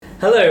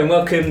Hello and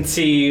welcome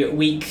to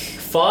week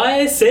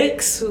 6.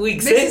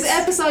 This is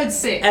episode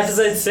 6.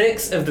 Episode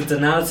 6 of the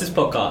Danalysis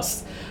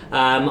podcast.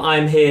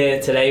 I'm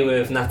here today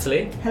with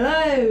Natalie.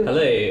 Hello.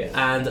 Hello.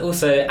 And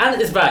also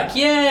Ant is back.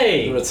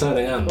 Yay! The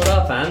returning Ant. What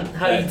up, Ant?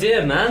 How you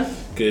doing, man?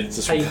 Good.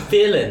 How you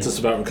feeling? Just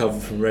about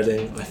recovered from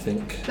Reading, I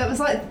think. That was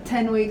like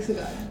 10 weeks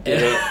ago.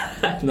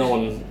 Yeah. No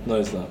one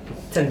knows that.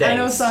 10 days.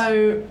 And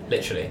also,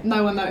 literally.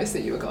 no one noticed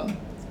that you were gone.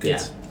 Good.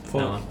 Yeah.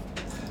 No one.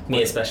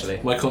 Me especially.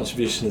 My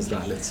contribution is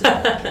that little.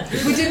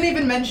 We didn't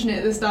even mention it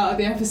at the start of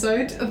the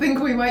episode. I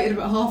think we waited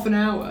about half an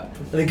hour.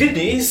 The good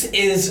news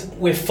is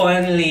we're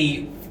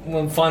finally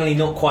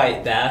not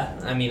quite there.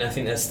 I mean, I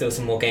think there's still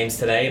some more games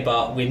today,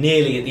 but we're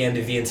nearly at the end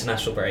of the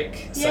international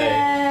break. So,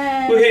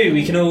 Yay! woohoo!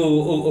 We can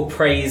all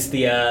praise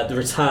the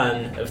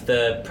return of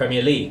the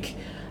Premier League.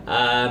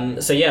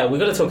 So yeah, we've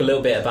got to talk a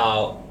little bit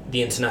about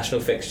the international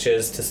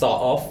fixtures to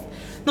start off.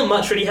 Not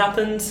much really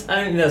happened. I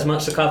don't think there's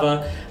much to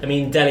cover. I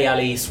mean, Dele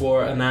Alli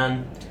swore at a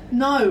man.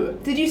 No.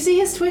 Did you see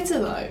his Twitter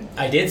though?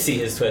 I did see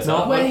his Twitter.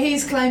 Where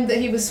he's claimed that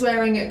he was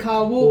swearing at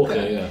Carl Walker.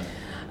 Yeah.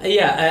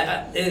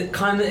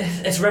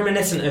 It's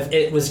reminiscent of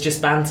it was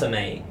just banter,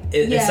 mate.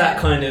 It's that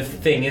kind of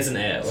thing, isn't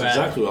it? That's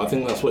exactly what I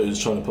think. That's what he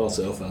was trying to pass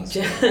it off as.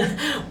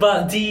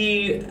 But do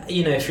you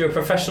if you're a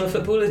professional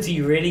footballer, do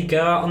you really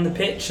go out on the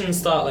pitch and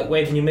start like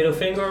waving your middle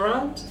finger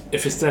around?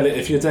 If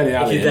you're Dele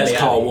Alli and it's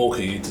Carl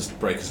Walker, you just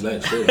break his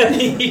legs.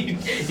 Really. you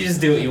just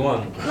do what you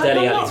want. Like,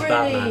 Dele Alli's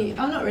Batman.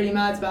 I'm not really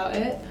mad about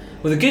it.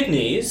 Well, the good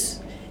news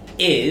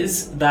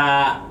is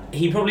that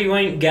he probably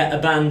won't get a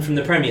ban from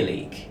the Premier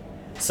League.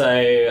 So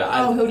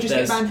he'll just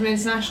get banned from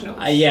internationals.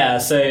 Yeah,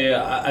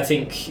 so I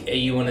think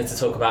you wanted to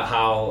talk about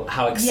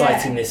how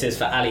exciting this is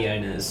for Alli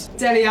owners.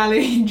 Dele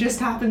Alli just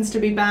happens to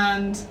be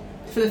banned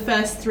for the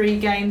first 3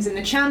 games in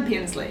the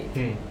Champions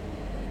League.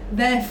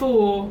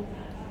 Therefore,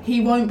 he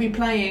won't be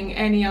playing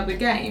any other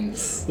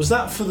games. Was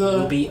that for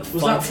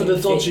the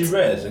dodgy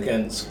red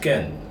against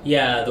Ghent?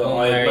 Yeah, the one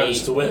where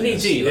managed to win. What did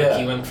he do? Like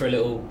he went for a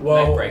little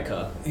leg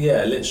breaker.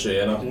 Yeah, literally,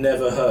 and I've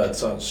never heard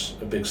such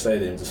a big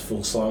stadium just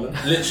fall silent.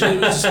 Literally,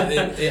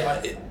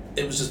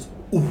 it was just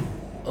ooh.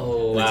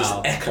 Oh wow! It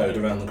just echoed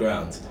around the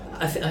ground.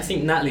 I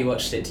think Natalie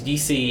watched it. Did you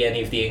see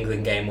any of the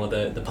England game or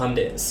the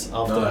pundits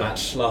after the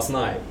match last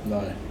night?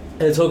 No.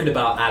 They were talking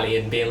about Ali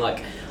and being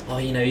like, oh,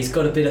 he's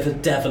got a bit of a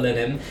devil in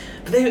him.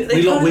 But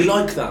we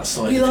like that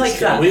side. We like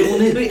that.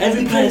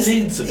 Every player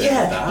needs a bit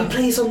of that. He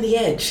plays on the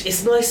edge.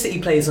 It's nice that he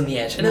plays on the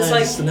edge. And it's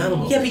like, an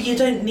animal. Yeah, but you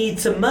don't need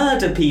to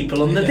murder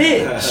people on the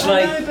pitch.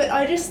 I know, but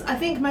I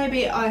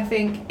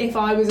think if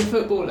I was a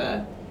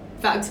footballer,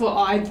 that's what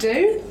I'd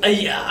do.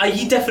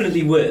 You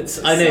definitely would.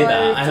 I know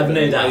that. I have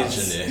no doubt.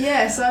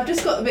 Yeah, so I've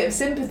just got a bit of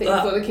sympathy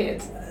for the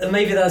kid.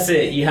 Maybe that's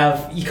it. You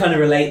kind of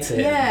relate to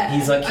him. Yeah,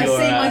 he's like I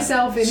see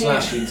myself in him.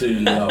 We do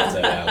love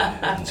Dele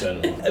Alli in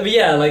general. But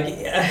yeah, like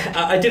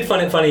I did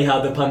find it funny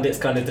how the pundits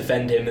kind of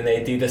defend him and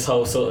they do this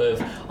whole sort of,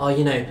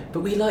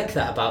 but we like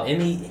that about him.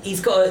 He's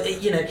got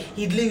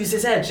he'd lose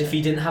his edge if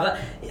he didn't have that.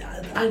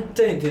 I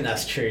don't think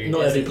that's true.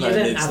 Not every player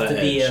You don't have to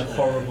be a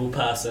horrible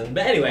person.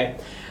 But anyway.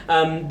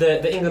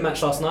 The England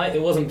match last night,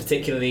 it wasn't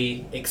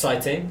particularly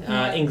exciting.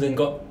 England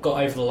got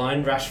over the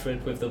line,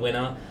 Rashford with the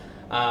winner.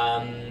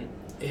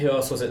 Who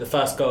else was it? The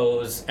first goal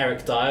was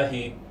Eric Dyer,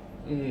 who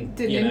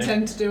didn't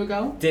intend to do a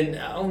goal. Didn't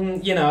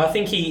I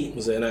think he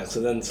was it an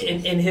accidental?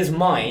 In his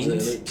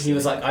mind, he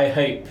was like,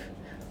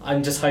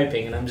 I'm just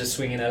hoping, and I'm just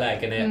swinging a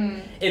leg,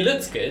 and it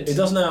looks good. It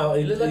does now.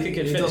 It looked like a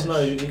good finish. He does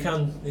know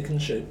he can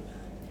shoot.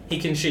 He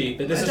can shoot,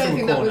 but this is from a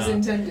corner. I don't think that was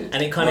intended.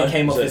 And it kind of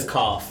came off his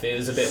calf. It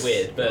was a bit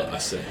weird, but I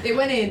see. It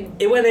went in.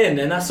 It went in,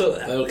 and that's what.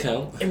 That'll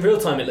count. In real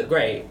time, it looked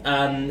great.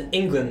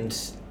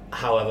 England,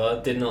 however,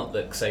 did not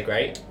look so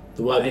great.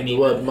 The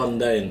word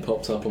mundane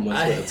popped up on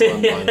my Twitter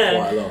timeline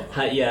quite a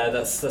lot. Yeah,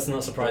 that's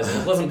not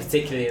surprising. It wasn't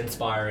particularly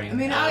inspiring. I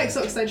mean, Alex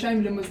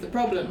Oxlade-Chamberlain was the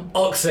problem.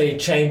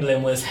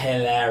 Oxlade-Chamberlain was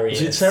hilarious.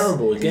 Was he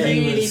terrible again?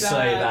 Really was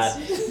bad.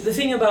 So bad. The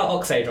thing about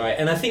Oxlade, right,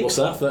 and I think... What's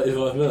that,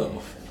 35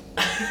 mil?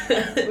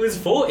 It was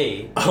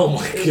 40. Oh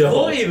my god.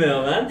 40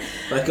 mil, man.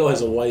 That guy's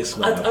a waste,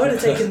 man. I would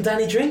have taken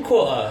Danny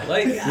Drinkwater.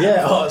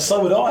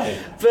 So would I.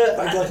 But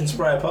that guy can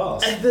spray a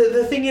pass.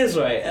 The thing is,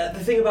 right,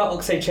 the thing about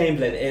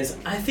Oxlade-Chamberlain is,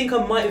 I think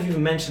I might have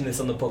even mentioned this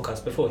on the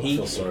podcast before. He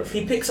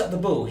picks up the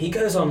ball, he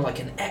goes on like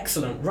an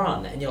excellent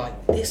run, and you're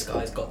like, this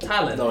guy's got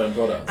talent. No end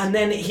product. And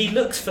then he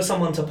looks for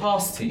someone to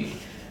pass to.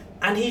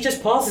 And he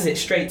just passes it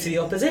straight to the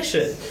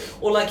opposition.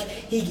 Or like,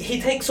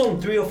 he takes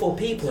on 3 or 4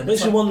 people. And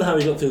makes you wonder how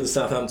he got through the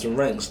Southampton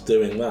ranks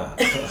doing that.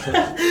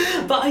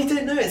 But I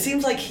don't know, it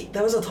seems like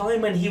there was a time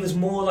when he was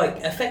more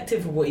like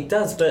effective with what he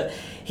does, but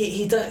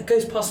he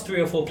goes past 3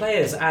 or 4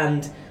 players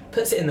and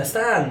puts it in the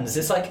stands.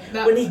 It's like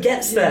That- when he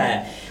gets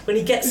there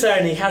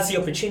and he has the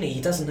opportunity,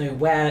 he doesn't know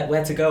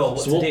where to go or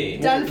what to do.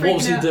 Dan What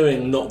was he freaking out.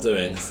 doing, not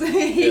doing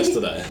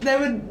yesterday? There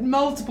were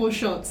multiple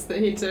shots that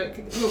he took,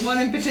 but one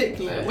in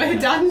particular where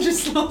Dan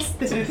just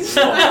lost it. And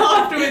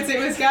afterwards it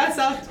was Gareth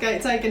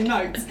Southgate taking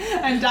notes,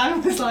 and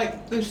Dan was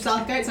like, the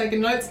Southgate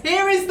taking notes,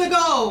 here is the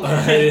goal!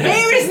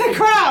 Here is the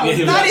crowd! Yeah,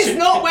 he was That is actually-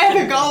 not where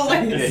the goal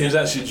is! Yeah, he was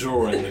actually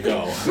drawing the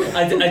goal.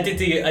 I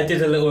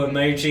did a little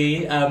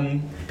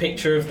emoji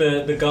picture of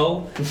the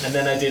goal, and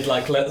then I did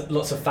like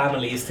lots of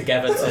families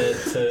together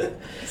to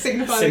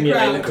Signify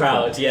simulate the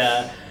crowd.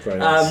 Yeah. Very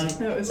nice.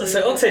 That was really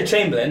So good.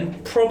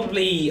 Oxlade-Chamberlain,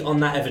 probably on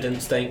that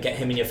evidence, don't get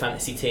him in your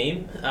fantasy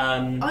team.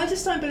 I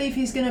just don't believe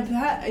he's going to play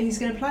at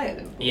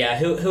Liverpool. Yeah,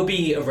 he'll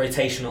be a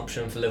rotation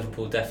option for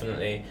Liverpool,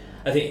 definitely.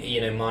 I think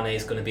Mane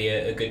is going to be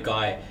a good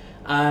guy.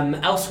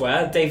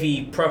 Elsewhere,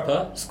 Davy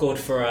Pröpper scored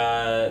for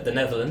the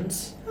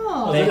Netherlands.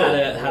 Oh, They really?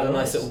 had a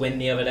nice little win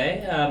the other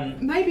day.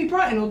 maybe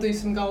Brighton will do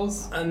some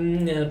goals.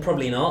 Yeah,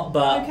 probably not,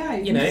 but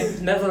Okay.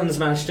 Netherlands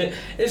managed it.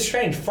 It's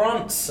strange.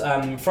 France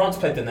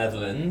played the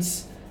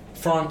Netherlands.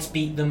 France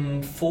beat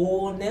them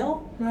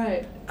 4-0,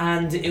 Right.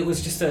 and it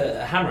was just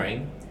a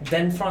hammering.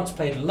 Then France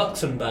played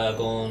Luxembourg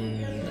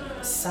on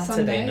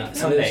Saturday night.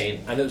 Sunday.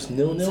 And it was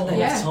 0-0 at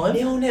Yeah. half time?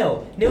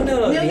 0-0 at the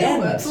Nil-nil at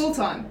end. full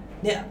time.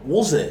 Yeah,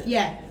 Was it?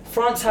 Yeah.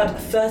 France had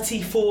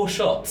 34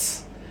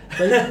 shots.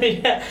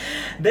 Yeah,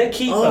 their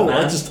keeper, man.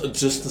 I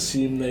just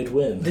assumed they'd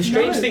win. The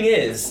strange No. thing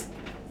is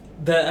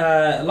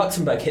that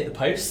Luxembourg hit the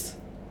post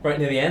right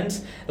near the end.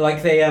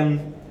 Like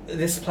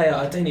this player,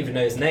 I don't even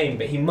know his name,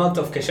 but he mugged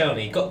off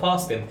Koscielny, got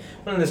past him,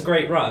 went on this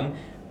great run,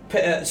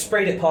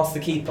 sprayed it past the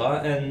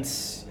keeper and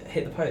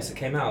hit the post. It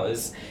came out.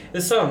 It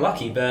was so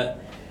unlucky, but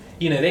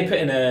they put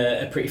in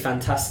a pretty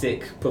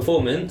fantastic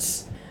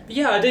performance. But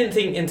yeah, I didn't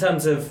think in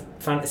terms of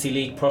fantasy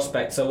league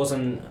prospects, I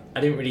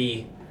didn't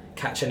really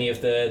catch any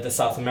of the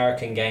South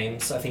American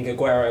games. I think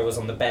Aguero was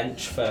on the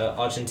bench for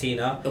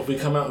Argentina. Have we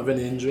come out with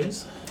any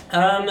injuries?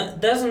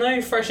 There's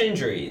no fresh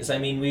injuries. I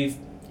mean,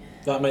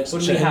 That makes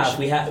what a did we change.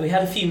 have? We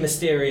had a few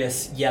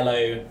mysterious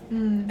yellow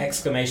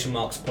exclamation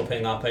marks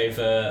popping up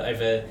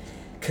over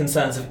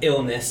concerns of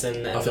illness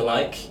and I the feel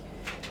like.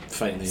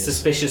 Fake news.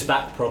 Suspicious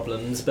back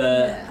problems,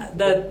 but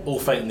All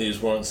fake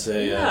news warrants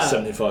a Yeah.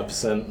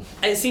 75%.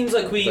 it seems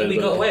like we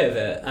got away with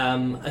it.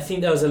 I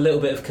think there was a little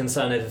bit of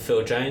concern over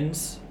Phil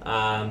Jones,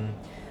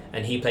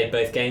 and he played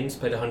both games,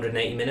 played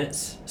 180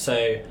 minutes.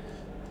 So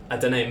I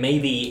don't know.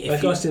 Maybe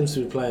That guy seems to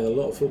be playing a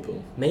lot of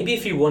football.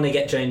 if you want to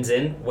get Jones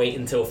in, wait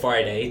until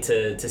Friday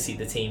to see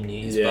the team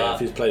news. Yeah, but if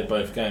he's played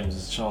both games,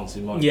 there's a chance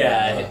he might.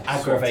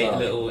 aggravate sort a out.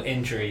 little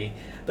injury.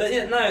 But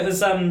yeah, no, it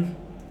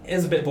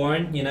was a bit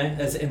boring,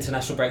 as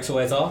international breaks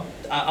always are.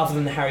 Other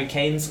than Harry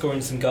Kane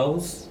scoring some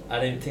goals, I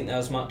don't think there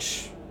was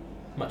much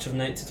of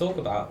note to talk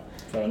about.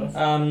 Fair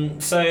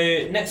enough. So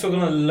next we're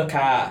going to look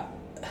at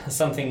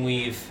something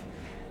we've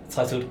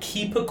titled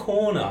Keeper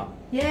Corner.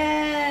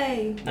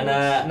 Yay!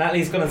 And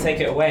Natalie's going to take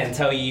it away and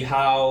tell you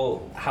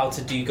how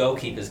to do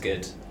goalkeepers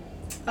good.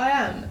 I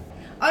am.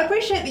 I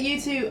appreciate that you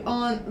two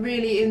aren't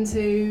really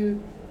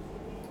into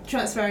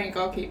transferring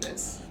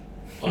goalkeepers.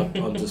 I'm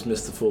just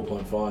Mr.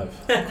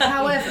 4.5.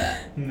 However,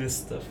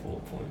 Mr.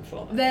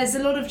 4.5. there's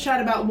a lot of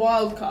chat about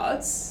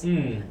wildcards,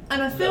 and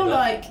I feel Love that.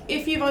 like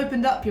if you've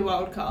opened up your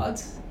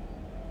wildcard,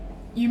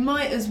 you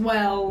might as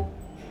well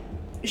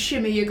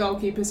shimmy your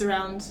goalkeepers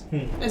around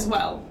as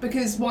well,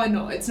 because why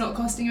not? It's not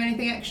costing you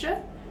anything extra,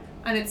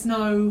 and it's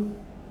no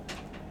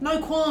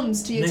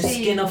qualms to your No team.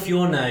 skin off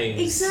your nose.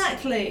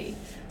 Exactly.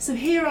 So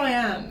here I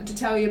am to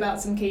tell you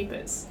about some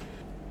keepers.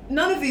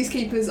 None of these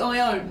keepers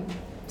I own,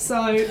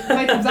 so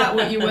make of that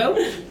what you will.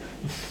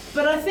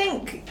 But I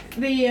think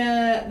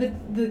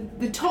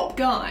the top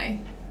guy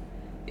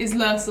is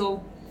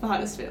Lursel for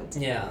Huddersfield.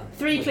 Yeah.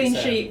 3 what clean you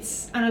said.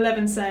 sheets and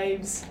 11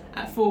 saves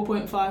at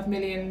 £4.5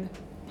 million.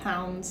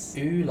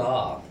 Ooh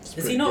la. Has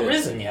pretty he not good.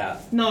 risen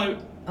yet? No,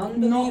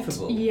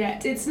 Unbelievable. not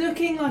yet. It's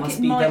looking like Must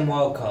it be might. them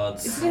wild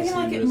cards. It's looking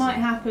like it might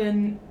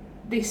happen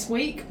this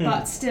week,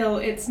 but still,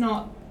 it's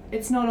not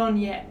on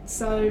yet.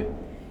 So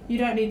you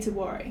don't need to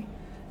worry.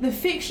 The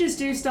fixtures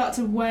do start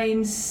to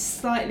wane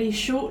slightly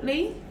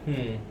shortly,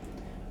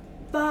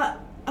 but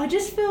I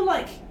just feel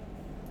like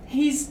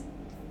he's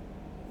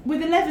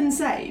with 11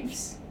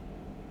 saves,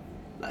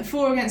 like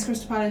 4 against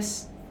Crystal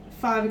Palace,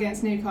 5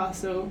 against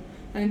Newcastle,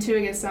 and 2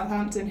 against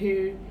Southampton,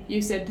 who you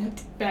said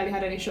barely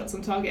had any shots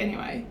on target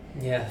anyway.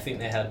 Yeah, I think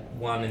they had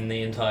one in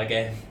the entire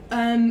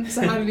game.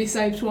 So how did he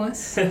save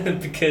twice?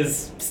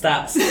 Because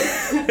stats.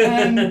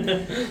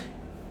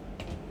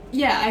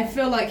 Yeah, I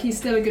feel like he's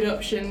still a good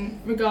option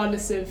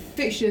regardless of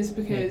fixtures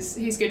because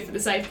he's good for the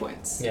save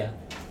points. Yeah.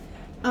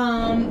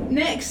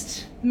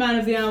 Next, man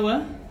of the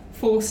hour,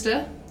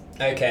 Forster.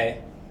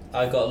 Okay.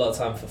 I got a lot of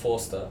time for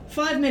Forster.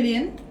 5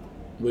 million,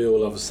 We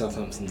all have a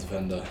Southampton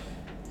defender.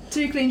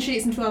 2 clean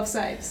sheets and 12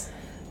 saves.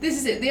 This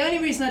is it. The only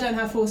reason I don't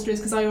have Forster is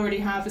because I already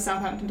have a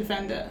Southampton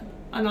defender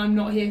and I'm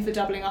not here for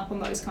doubling up on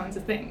those kinds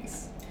of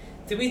things.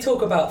 Did we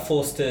talk about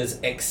Forster's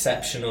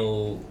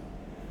exceptional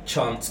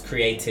chance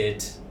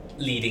created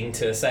leading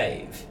to a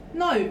save?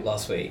 No.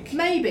 last week.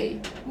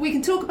 Maybe. We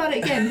can talk about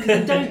it again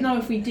because I don't know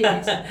if we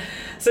did.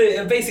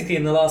 So basically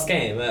in the last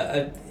game,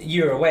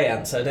 you were away,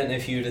 Ant, so I don't know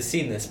if you would have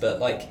seen this, but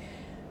like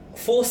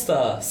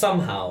Forster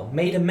somehow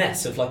made a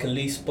mess of like a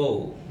loose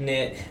ball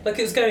near, like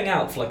it was going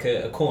out for like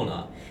a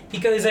corner. He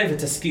goes over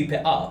to scoop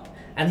it up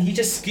and he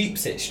just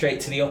scoops it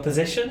straight to the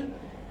opposition.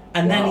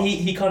 And then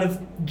he kind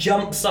of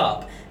jumps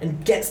up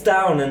and gets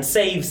down and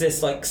saves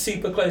this like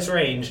super close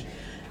range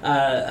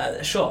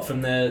shot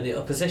from the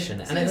opposition.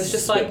 And it was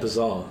just like,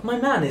 bizarre. My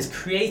man is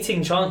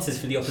creating chances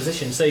for the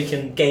opposition so he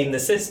can game the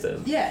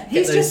system. Yeah,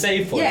 he's just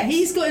save points. Yeah,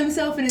 he's got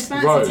himself in his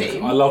fantasy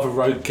team. I love a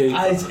rogue keeper.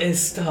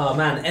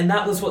 Man, and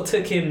that was what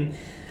took him.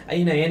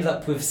 He ended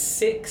up with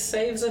 6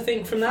 saves, I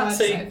think, from that. 5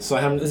 saves. So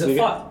how many? Was it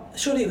 5?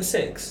 Surely it was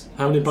 6.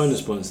 How many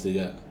bonus points did he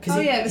get?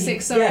 It was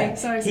 6.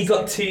 Sorry. He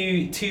got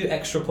two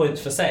extra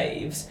points for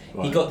saves.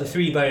 Right. He got the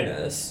 3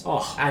 bonus,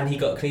 and he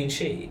got a clean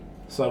sheet.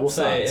 So what's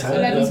that?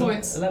 11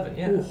 points. 11,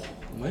 yeah. Ooh,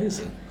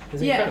 amazing.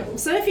 It's incredible.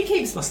 So if he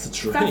keeps that's the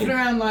dream. faffing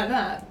around like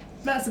that,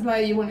 that's the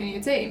player you want in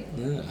your team.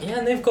 Yeah,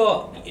 and they've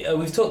got.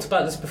 We've talked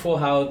about this before.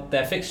 How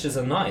their fixtures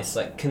are nice,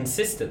 like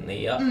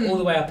consistently, all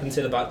the way up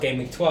until about game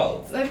week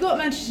 12. They've got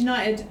Manchester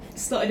United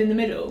slotted in the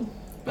middle,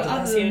 but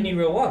that's the only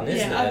real one,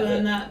 isn't it? Yeah, other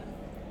than that.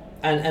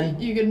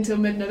 And you're good until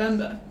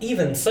mid-November.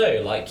 Even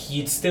so, like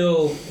you'd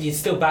still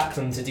back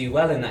them to do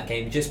well in that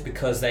game just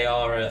because they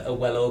are a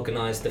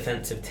well-organised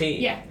defensive team.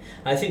 Yeah.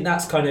 I think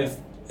that's kind of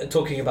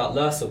talking about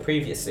Lursel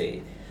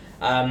previously.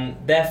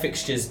 Their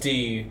fixtures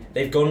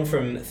they've gone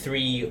from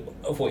 3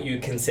 of what you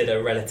would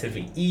consider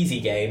relatively easy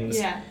games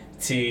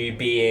to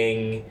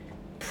being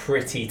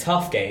pretty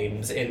tough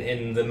games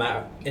in a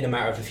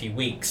matter of a few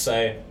weeks.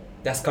 So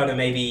that's kind of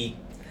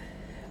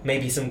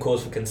maybe some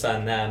cause for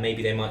concern there.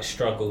 Maybe they might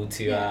struggle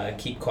to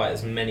keep quite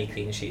as many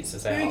clean sheets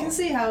as they are. We can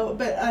see how,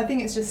 but I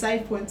think it's just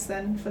save points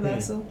then for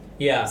Lursel.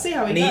 Yeah. See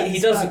how he goes. He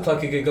does look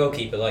like a good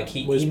goalkeeper. Like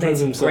he made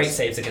some great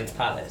saves against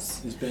Palace.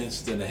 He's been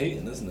interested in the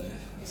Heaton, isn't he?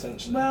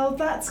 Essentially. Well,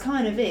 that's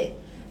kind of it.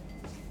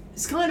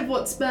 It's kind of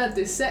what spurred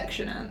this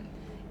section, Ant.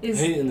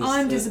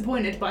 I'm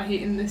disappointed by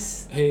Heaton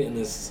this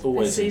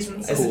always season.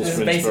 It's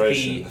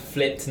basically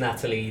flipped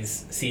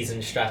Natalie's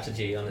season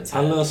strategy on its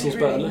head. And Lursel's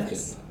better looking.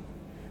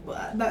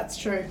 Well, that's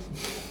true.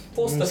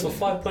 Forster for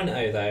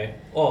 5.0 though.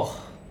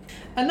 Oh.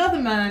 Another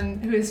man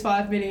who is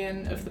 5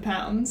 million of the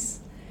pounds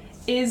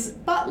is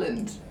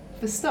Butland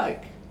for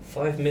Stoke.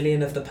 5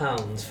 million of the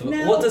pounds.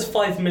 What does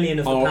 5 million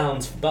of the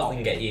pounds for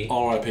Butland get you?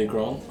 R.I.P.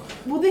 Grant.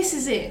 Well, this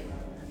is it.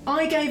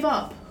 I gave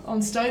up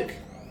on Stoke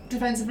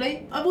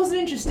defensively. I wasn't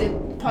interested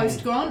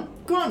post Grant.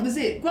 Grant was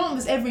it. Grant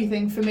was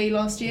everything for me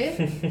last year.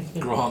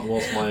 Grant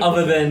was my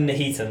other than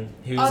Heaton,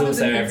 who was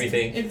also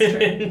everything. It's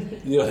true.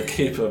 You got to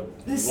keep a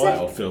right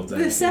outfield there.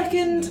 The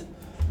second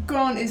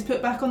Grant is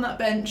put back on that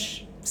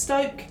bench,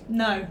 Stoke,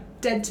 no,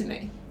 dead to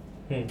me.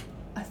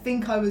 I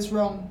think I was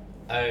wrong.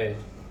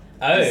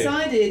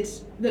 Decided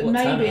that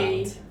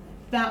maybe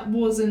that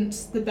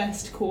wasn't the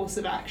best course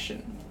of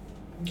action.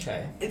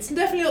 Okay. It's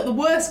definitely not the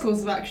worst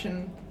course of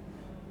action,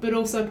 but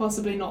also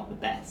possibly not the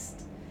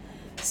best.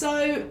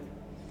 So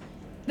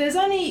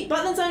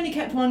Butland's only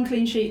kept 1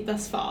 clean sheet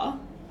thus far,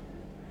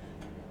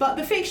 but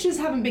the fixtures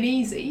haven't been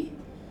easy.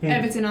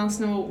 Everton,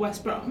 Arsenal,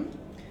 West Brom,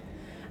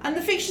 and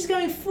the fixtures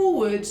going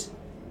forward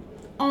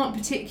aren't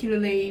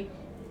particularly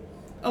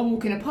a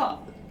walk in a park.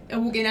 A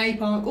walk in a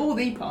park or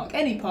the park,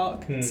 any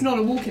park. It's not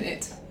a walk in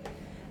it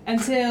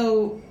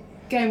until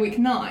game week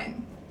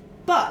 9.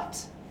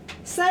 But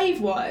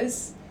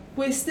save-wise,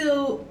 we're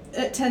still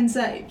at 10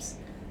 saves.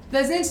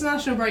 There's an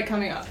international break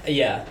coming up.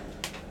 Yeah.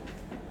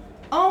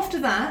 After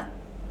that,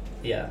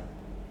 yeah,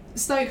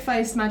 Stoke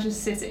faced Manchester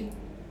City.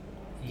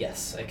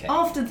 Yes, okay.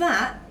 After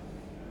that,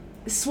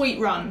 sweet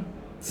run.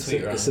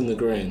 It's in the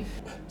green.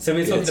 So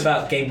we're talking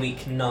about game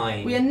week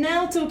 9. We are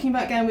now talking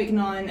about game week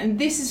 9, and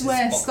this is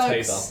where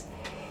Stoke's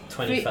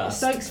 21st.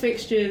 Stoke's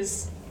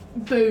fixtures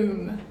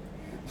boom.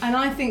 And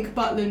I think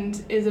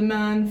Butland is a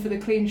man for the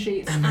clean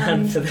sheets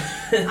and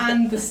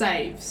the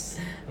saves.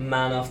 A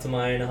man after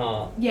my own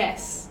heart.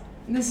 Yes.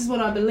 This is what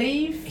I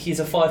believe. He's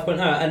a 5.0,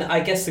 and I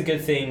guess the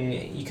good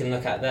thing you can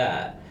look at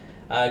there,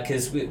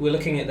 because we're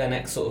looking at their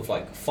next sort of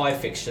like 5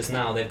 fixtures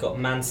now. They've got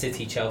Man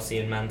City, Chelsea,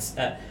 and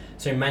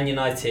Man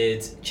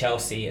United,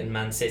 Chelsea, and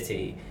Man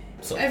City.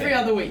 Every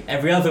other week.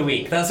 Every other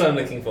week. That's what I'm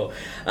looking for.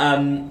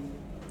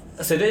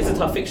 So those are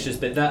tough fixtures,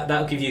 but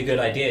that'll give you a good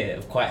idea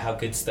of quite how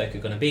good Stoke are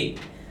going to be.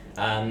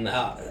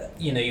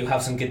 You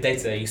have some good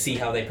data there. You see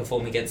how they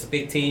perform against the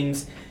big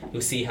teams.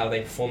 You'll see how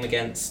they perform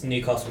against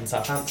Newcastle and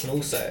Southampton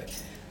also.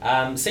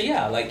 So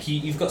yeah, like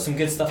you've got some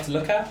good stuff to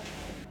look at.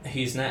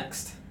 Who's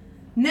next?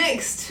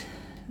 Next,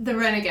 the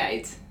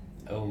Renegade.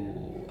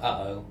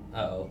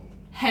 Oh.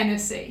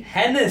 Hennessy.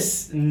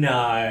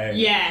 No.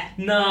 Yeah.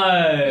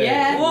 No.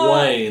 Yeah. What?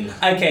 Wayne.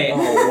 Okay.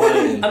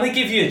 Wayne. I'm gonna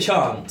give you a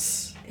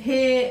chance.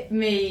 Hear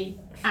me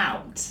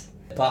out.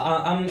 But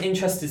I'm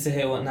interested to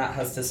hear what Nat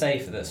has to say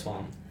for this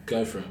one.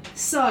 Go for it.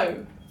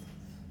 So,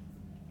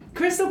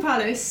 Crystal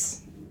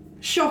Palace,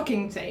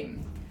 shocking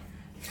team.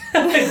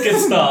 Good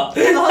start.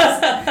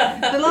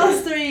 the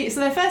last three, so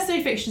their first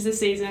three fixtures this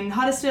season: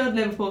 Huddersfield,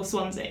 Liverpool,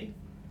 Swansea.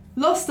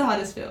 Lost to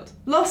Huddersfield,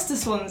 lost to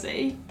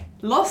Swansea,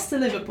 lost to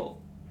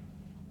Liverpool.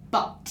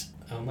 But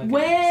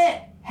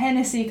where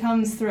Hennessy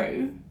comes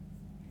through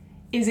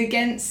is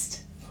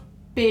against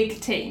big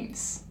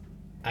teams.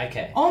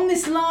 Okay. On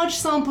this large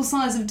sample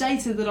size of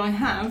data that I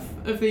have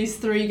of these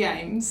three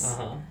games,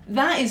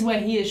 that is where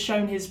he has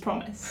shown his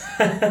promise.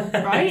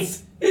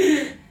 Right?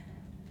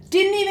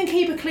 Didn't even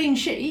keep a clean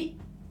sheet,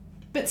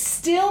 but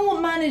still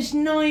managed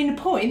 9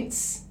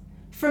 points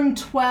from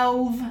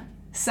 12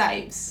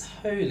 saves.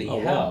 Holy hell.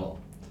 Wow.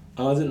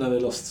 And I didn't know they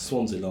lost to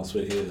Swansea last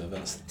week either.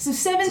 That's So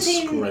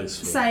 17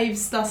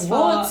 saves thus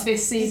far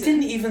this season. He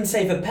didn't even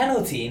save a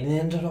penalty and he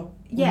ended up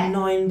with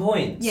 9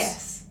 points.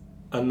 Yes.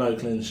 And no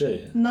clean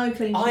sheet. No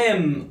clean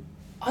sheet.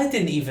 I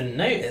didn't even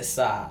notice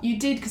that. You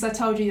did because I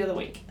told you the other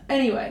week.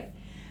 Anyway,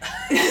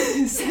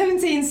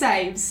 17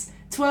 saves,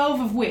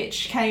 12 of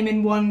which came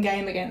in one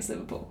game against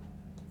Liverpool.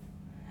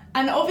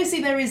 And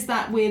obviously there is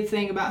that weird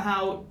thing about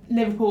how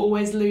Liverpool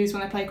always lose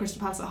when they play Crystal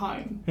Palace at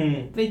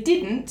home. They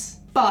didn't,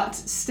 but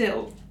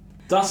still.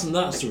 That's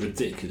a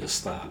ridiculous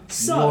stat.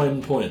 So,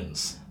 9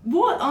 points.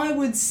 What I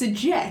would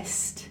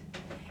suggest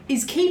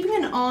is keeping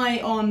an eye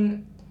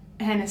on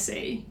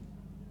Hennessy,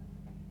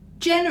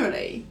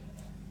 generally,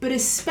 but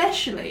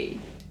especially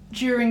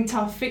during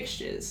tough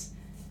fixtures,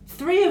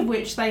 3 of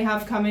which they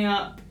have coming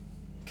up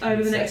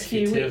over the next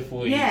few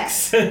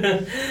weeks.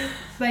 Yeah.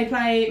 They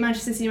play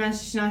Manchester City,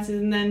 Manchester United,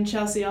 and then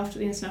Chelsea after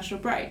the international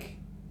break.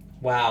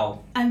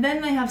 Wow. And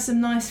then they have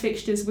some nice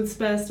fixtures with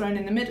Spurs thrown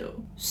in the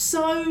middle.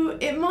 So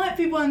it might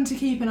be one to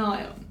keep an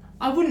eye on.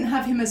 I wouldn't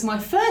have him as my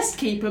first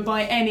keeper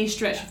by any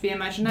stretch of the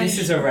imagination. This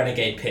is a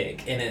renegade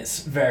pick in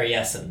its very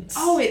essence.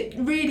 Oh, it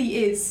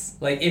really is.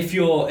 Like if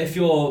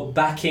you're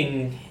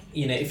backing,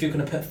 if you're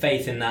going to put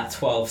faith in that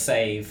 12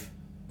 save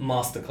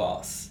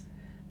masterclass,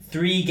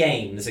 3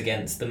 games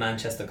against the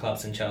Manchester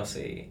clubs and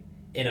Chelsea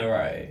in a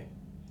row.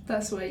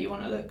 That's where you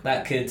want to look.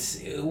 That could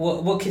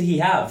what could he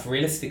have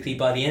realistically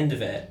by the end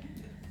of it?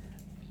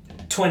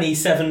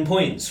 27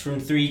 points from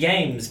 3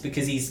 games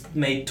because he's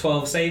made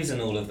 12 saves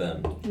in all of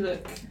them.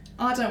 Look,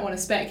 I don't want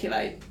to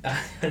speculate.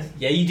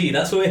 Yeah, you do.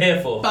 That's what we're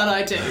here for. But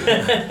I do.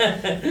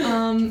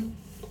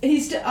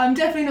 I'm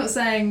definitely not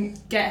saying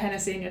get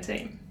Hennessy in your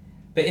team.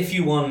 But if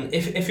you want,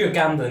 if you're a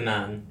gambling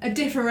man, a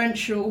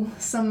differential,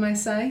 some may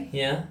say.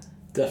 Yeah.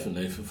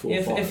 Definitely for 4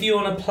 or 5. If you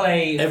want to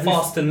play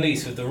fast and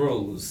loose with the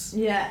rules.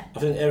 Yeah. I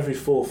think every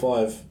 4 or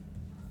 5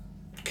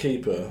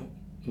 keeper,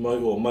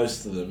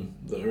 most of them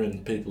that are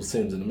in people's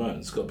teams in the moment,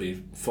 it's got to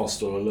be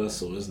Foster or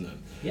Lursel, isn't it?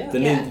 Yeah. The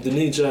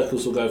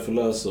knee-jerkers will go for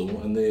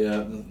Lursel, and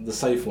the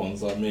safe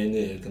ones like me and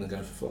you are going to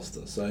go for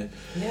Foster. So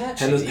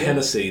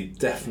Hennessy,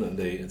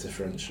 definitely a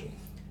differential.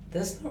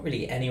 There's not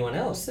really anyone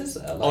else, is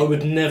there? I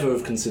would never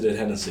have considered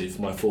Hennessy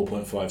for my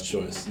 4.5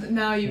 choice.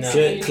 Now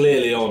you've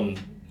clearly on,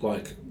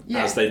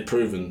 as they've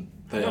proven,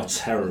 they are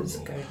terrible.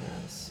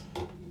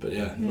 But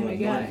yeah,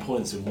 9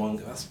 points in one.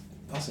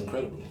 That's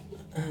incredible.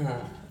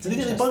 Did he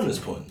get any bonus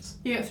points?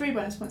 You got 3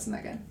 bonus points in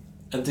that game.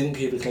 And didn't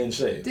keep a clean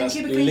sheet. Didn't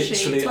keep a clean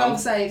sheet. 12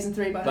 saves and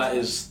 3 bonus points. That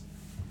is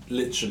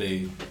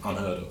literally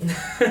unheard of.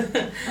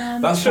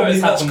 That's sure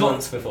it's happened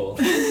once before.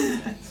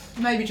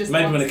 Maybe just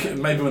maybe once.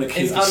 when a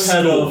keeper it's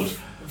unheard scored.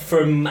 Of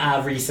from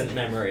our recent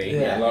memory.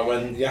 Yeah, like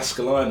when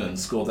Jaskalainen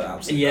scored that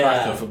absolute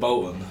cracker for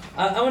Bolton.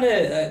 I want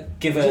to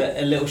give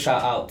a little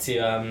shout out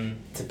to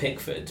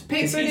Pickford.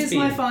 Pickford is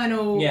my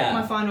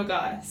final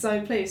guy.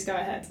 So please go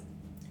ahead.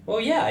 Well,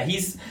 yeah,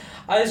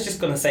 I was just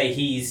gonna say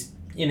he's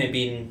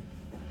been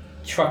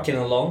trucking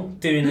along,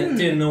 doing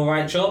an all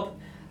right job.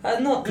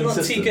 Not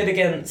too good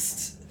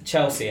against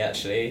Chelsea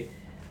actually.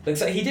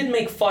 Looks like he did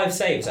make 5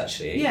 saves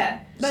actually. Yeah,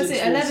 that's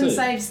it. 11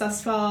 saves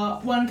thus far,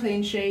 1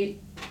 clean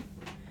sheet.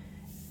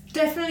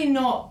 Definitely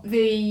not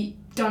the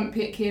don't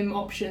pick him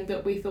option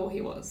that we thought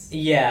he was.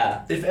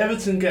 Yeah. If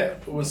Everton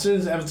as soon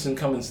as Everton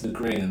come into the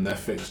green in their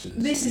fixtures,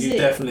 you're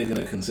definitely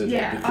going to consider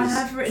it. Because I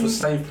have written for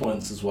save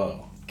points as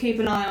well. Keep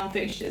an eye on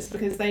fixtures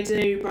because they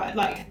do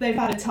they've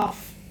had a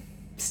tough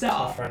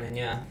start. Tough running,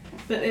 yeah.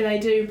 But they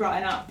do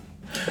brighten up.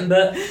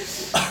 But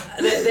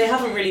they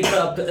haven't really put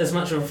up as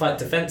much of a fight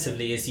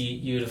defensively as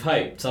you would have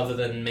hoped, other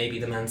than maybe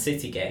the Man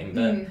City game.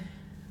 But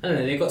I don't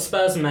know, they've got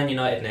Spurs and Man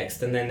United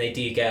next, and then they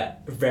do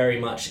get very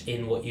much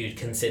in what you'd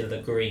consider the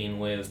green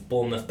with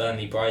Bournemouth,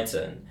 Burnley,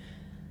 Brighton.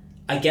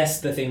 I guess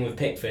the thing with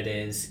Pickford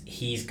is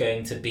he's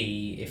going to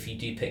be, if you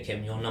do pick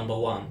him, your number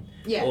 1.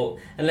 Yeah. Or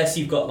unless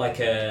you've got like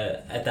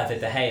a David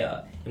De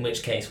Gea, in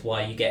which case,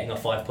 why are you getting a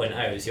 5.0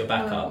 as your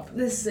backup?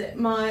 This is it.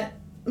 My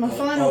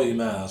final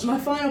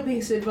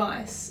piece of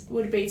advice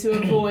would be to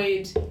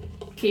avoid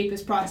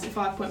keepers priced at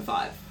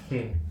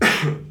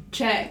 5.5.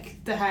 Check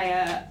De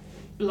Gea,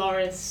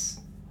 Lloris,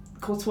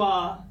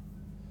 Courtois,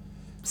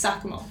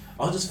 sack them off.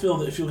 I just feel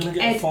that if you're going to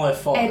get a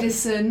 5-5...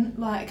 Edison,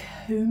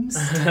 whom's?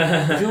 If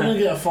you're going to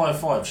get a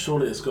 5-5,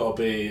 surely it's got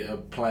to be a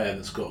player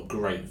that's got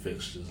great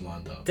fixtures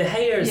lined up. De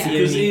Gea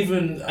is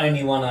the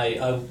only one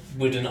I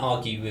wouldn't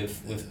argue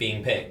with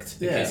being picked,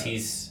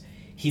 because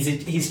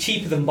he's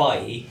cheaper than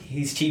Bailly.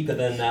 He's cheaper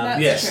than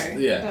That's true.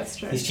 Yeah. That's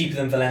true. he's cheaper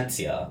than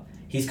Valencia.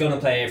 He's gonna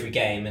play every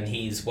game, and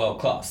he's world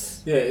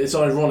class. Yeah, it's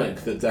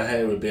ironic that De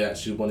Gea would be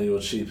actually one of your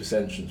cheapest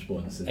entrance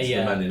points into the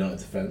Man United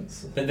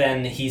defence. But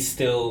then he's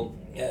still,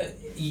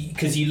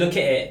 because you look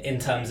at it in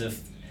terms of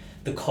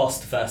the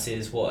cost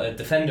versus what a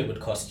defender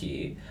would cost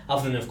you,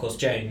 other than of course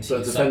Jones.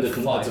 But a defender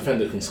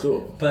can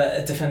score.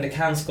 But a defender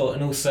can score,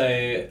 and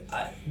also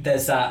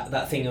there's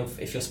that thing of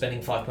if you're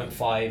spending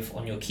 5.5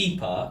 on your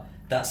keeper,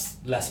 that's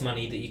less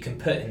money that you can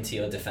put into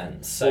your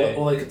defence. So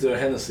or they could do a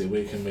Hennessy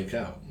week in, week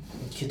out.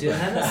 You could do a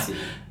Hennessy.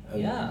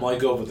 Yeah. My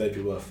God, would they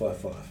be worth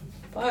 5.5?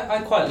 I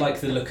quite like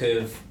the look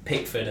of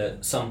Pickford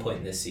at some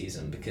point this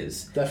season,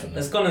 because definitely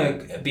there's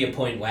going to be a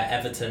point where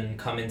Everton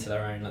come into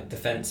their own, like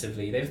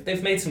defensively.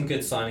 They've made some good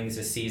signings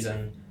this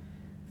season.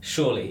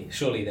 Surely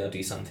they'll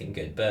do something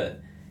good. But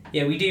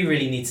yeah, we do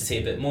really need to see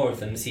a bit more of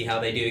them, see how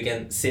they do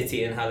against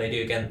City and how they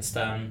do against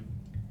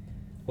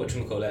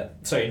whatchamacallit?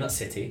 Sorry, not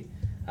City.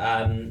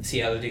 See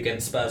how they do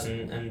against Spurs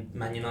and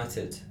Man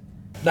United.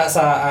 That's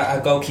our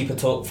goalkeeper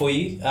talk for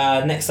you.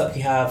 Next up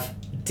we have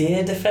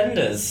Dear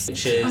Defenders,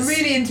 which is... I'm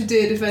really into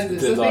Dear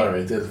Defenders. Dear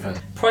Diary, Dear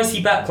Defenders.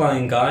 Pricey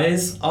backline,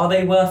 guys. Are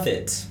they worth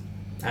it?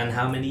 And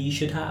how many you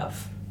should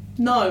have?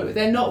 No,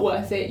 they're not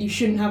worth it. You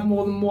shouldn't have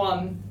more than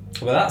one.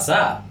 Well, that's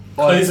that.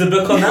 Close the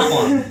book on that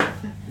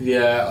one.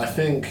 Yeah, I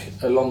think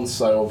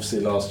Alonso obviously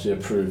last year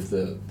proved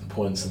that the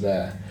points are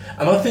there.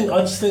 And I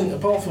just think,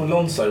 apart from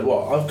Alonso,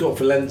 I've got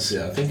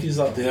Valencia. I think he's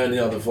like the only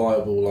other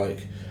viable,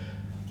 like...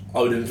 I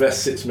would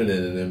invest 6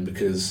 million in him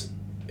because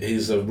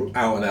he's an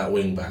out-and-out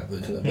wing-back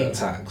that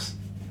attacks.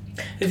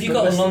 Have you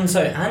got Alonso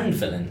and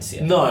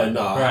Valencia? No.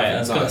 Right, I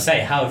was going to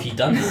say, how have you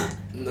done that?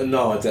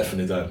 No, I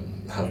definitely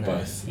don't have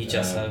both. You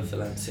just have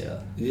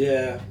Valencia.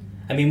 Yeah.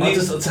 I mean,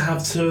 to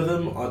have two of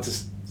them,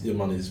 your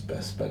money's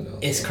best spent.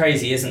 It's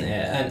crazy, isn't it?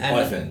 And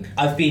I think.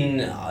 I've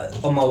been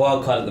on my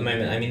wild card at the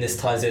moment. I mean, this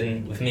ties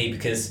in with me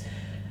because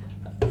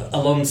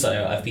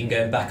Alonso I've been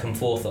going back and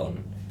forth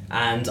on.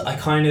 And I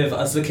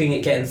was looking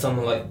at getting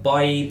someone like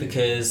Bailly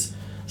because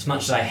as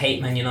much as I hate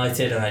Man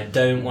United and I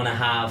don't want to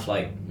have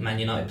like Man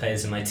United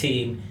players in my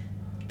team,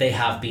 they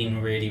have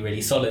been really, really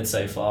solid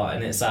so far.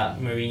 And it's that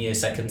Mourinho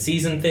second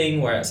season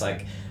thing where it's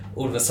like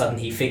all of a sudden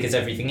he figures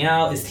everything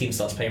out, his team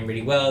starts playing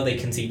really well, they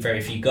concede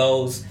very few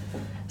goals.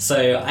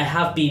 So I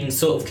have been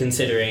sort of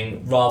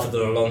considering, rather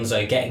than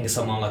Alonso, getting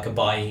someone like a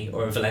Bailly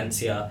or a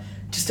Valencia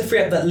just to free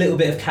up that little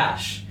bit of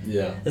cash.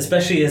 Yeah.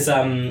 Especially as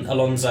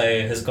Alonso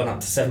has gone up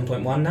to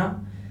 7.1 now.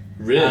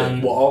 Really?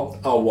 What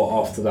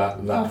after that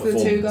after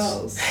performance? the 2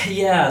 goals.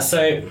 Yeah,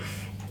 so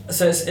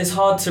it's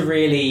hard to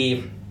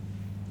really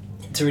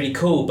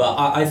call, but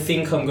I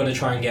think I'm going to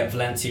try and get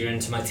Valencia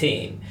into my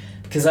team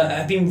because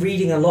I've been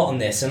reading a lot on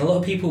this, and a lot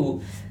of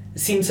people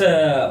seem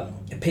to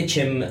pitch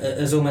him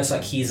as almost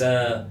like he's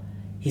an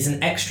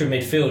extra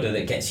midfielder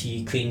that gets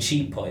you clean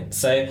sheet points.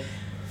 So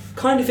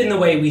kind of in the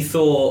way we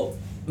thought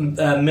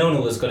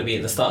Milner was going to be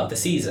at the start of the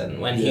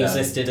season when he was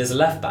listed as a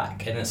left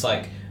back, and it's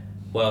like,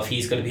 well, if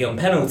he's going to be on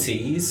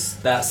penalties,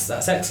 that's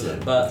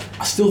excellent. But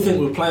I still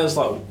think with players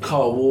like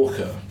Kyle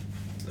Walker,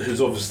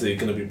 who's obviously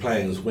going to be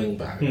playing as wing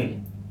back,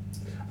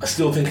 I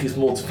still think he's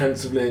more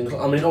defensively.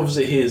 I mean,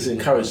 obviously he is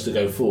encouraged to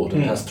go forward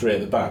and has 3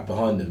 at the back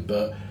behind him,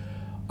 but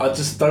I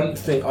just don't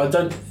think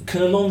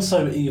Can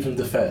Alonso even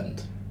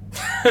defend?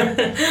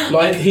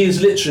 Like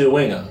he's literally a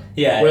winger.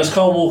 Yeah. Whereas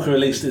Kyle Walker at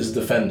least is a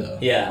defender.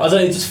 Yeah. I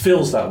don't. It just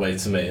feels that way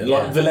to me. And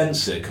like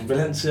Valencia, can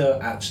Valencia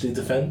actually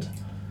defend?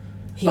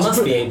 He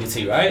must be able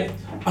to, right?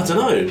 I don't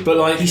know, but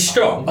like he's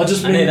strong. I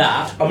know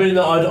that. I mean,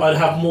 I'd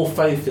have more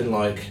faith in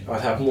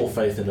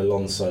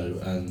Alonso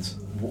and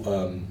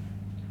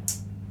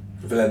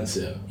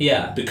Valencia.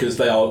 Yeah. Because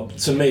they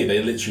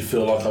literally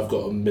feel like I've got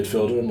a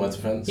midfielder in my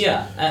defence.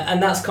 Yeah,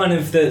 and that's kind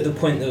of the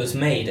point that was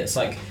made. It's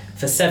like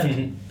for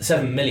 7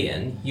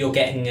 million, you're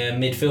getting a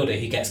midfielder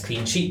who gets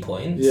clean sheet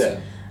points. Yeah.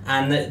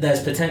 And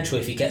there's potential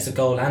if he gets a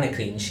goal and a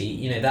clean sheet.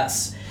 You know,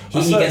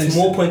 he gets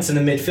more points than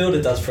a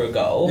midfielder does for a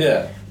goal.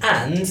 Yeah.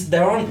 And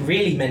there aren't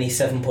really many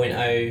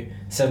 7.0,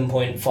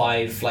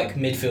 7.5 like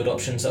midfield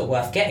options that are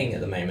worth getting at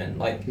the moment.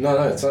 Like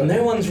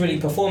no one's really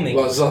performing.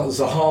 Like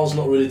Zaha's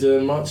not really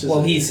doing much.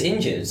 He's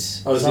injured.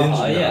 Oh, he's injured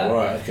now. Yeah.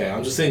 Right. Okay.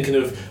 I'm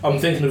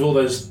thinking of all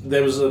those.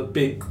 There was a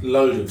big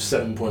load of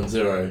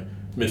 7.0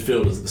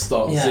 midfielders at the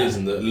start of the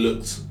season that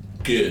looked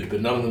good, but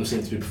none of them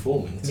seem to be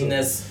performing. I mean,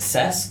 there's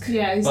Cesc.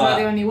 Yeah, he's not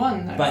the only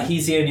one, though. But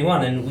he's the only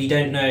one, and we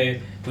don't know,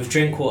 with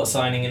Drinkwater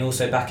signing and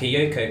also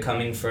Bakayoko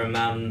coming from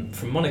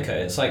Monaco,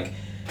 it's like,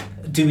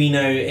 do we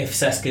know if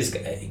Cesc is...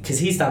 Because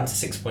he's down to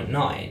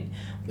 6.9.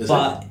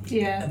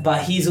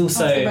 But he's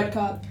also... After the red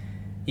card.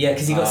 Yeah,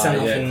 because he got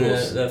sent off in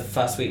the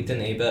first week,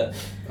 didn't he? But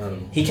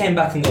he came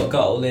back and got a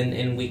goal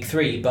in week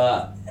 3,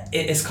 but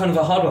it's kind of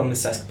a hard one with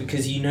Cesc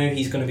because you know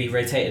he's going to be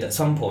rotated at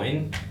some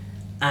point,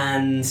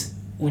 and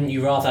wouldn't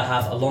you rather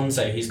have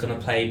Alonso, who's going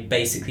to play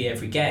basically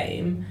every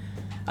game,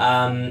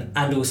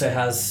 and also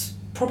has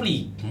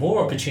probably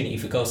more opportunity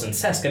for goals than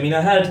Cesc? I mean,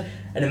 I heard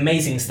an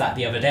amazing stat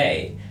the other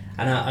day,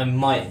 and I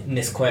might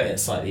misquote it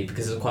slightly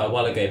because it was quite a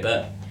while ago,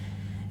 but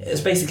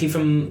it's basically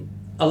from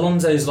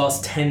Alonso's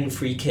last 10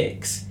 free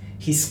kicks,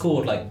 he's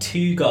scored like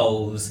 2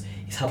 goals.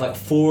 He's had like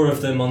 4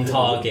 of them on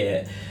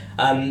target.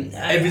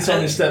 Every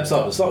time he steps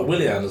up, it's like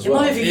Willian as well.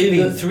 It might have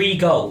even been 3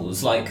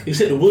 goals, like he's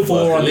hit the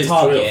woodwork 4 on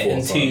target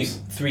and times.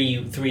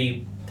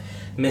 3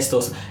 missed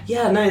or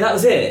yeah, no, that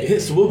was it. He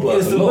hits the woodwork. It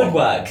was the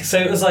woodwork. So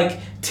it was like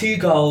 2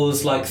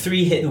 goals, like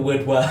 3 hit the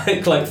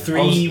woodwork, like 3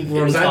 were on target.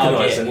 It was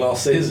agonising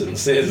last season,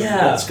 seeing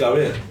what's go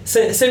in.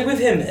 So with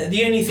him,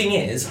 the only thing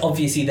is,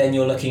 obviously, then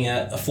you're looking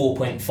at a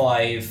 4.5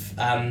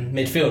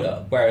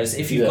 midfielder, whereas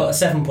if you've got a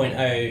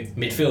 7.0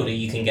 midfielder,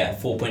 you can get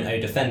a 4.0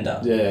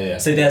 defender. Yeah.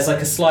 So there's like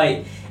a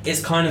slight.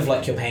 It's kind of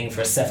like you're paying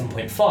for a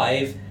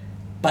 7.5,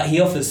 but he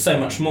offers so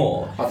much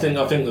more. I think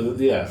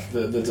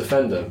the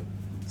defender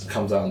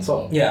comes out on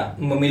top. Yeah,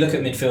 and when we look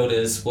at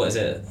midfielders, what is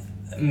it?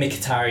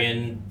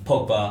 Mkhitaryan,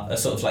 Pogba are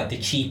sort of like the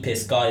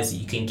cheapest guys that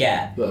you can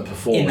get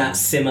in that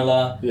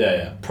similar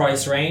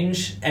price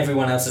range.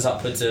 Everyone else is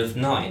upwards of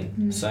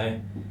 9. So,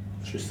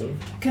 interesting.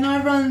 Can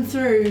I run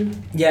through?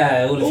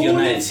 Yeah, all of your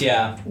notes.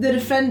 The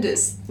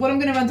defenders. What I'm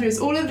going to run through is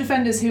all of the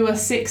defenders who are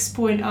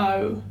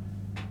 6.0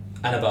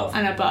 and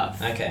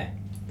above. Okay.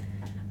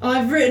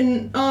 I've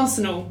written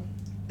Arsenal.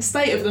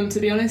 State of them, to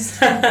be honest.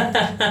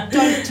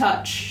 Don't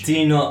touch.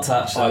 Do not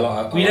touch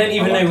them. We don't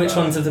even know which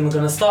ones of them are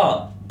going to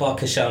start.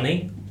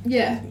 Koscielny.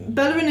 Yeah,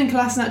 Bellerin and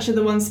Kolasinac are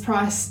the ones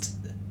priced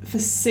for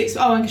 6.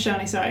 Oh, and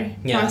Koscielny, sorry.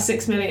 Priced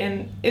 6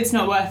 million. It's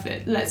not worth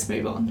it. Let's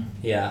move on.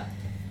 Yeah.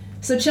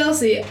 So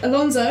Chelsea,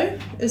 Alonso,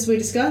 as we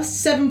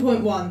discussed,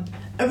 7.1.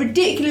 A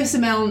ridiculous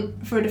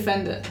amount for a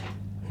defender,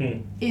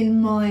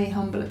 in my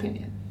humble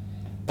opinion.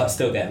 But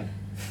still get him.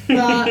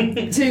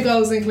 But 2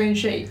 goals and clean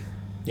sheet.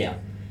 Yeah.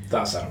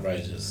 That's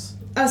outrageous.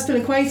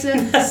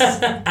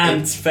 Azpilicueta.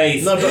 Ant's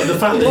face. No, but the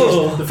fact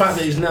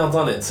that he's now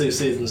done it 2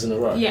 seasons in a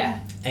row. Yeah.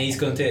 And he's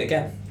going to do it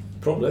again.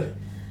 Probably.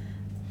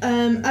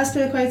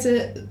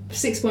 Azpilicueta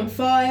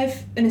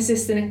 6.5, an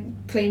assist and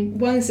a clean,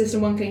 1 assist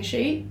and 1 clean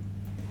sheet.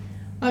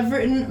 I've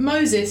written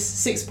Moses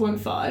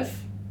 6.5,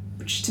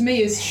 which to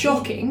me is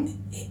shocking.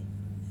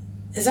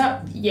 Is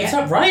that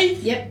right?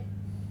 Yep.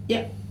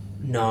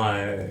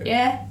 No.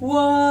 Yeah.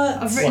 What?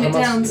 I've written it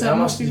down. So how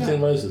much do you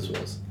think Moses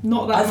was?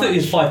 Not that much. I thought he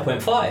was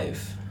 5.5.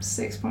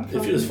 6.5.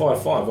 If he was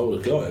 5.5, I would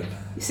have got him.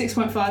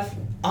 6.5.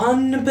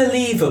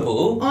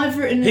 Unbelievable. I've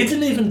written. He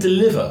didn't even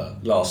deliver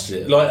last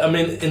year. Like, I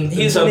mean, in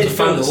he was terms a of midfielder,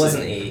 fantasy,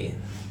 wasn't he?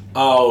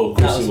 Oh, of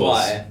course that was he was.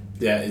 Why.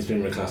 Yeah, he's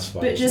been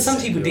reclassified. But just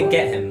some people did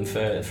get him for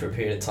a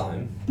period of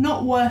time.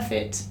 Not worth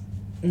it.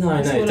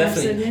 No,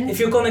 definitely. Said, yeah. If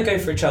you're gonna go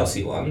for a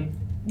Chelsea one,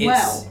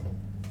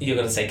 you're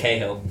gonna say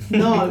Cahill.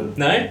 No.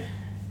 No.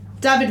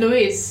 David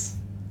Luiz.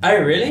 Oh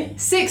really?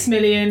 6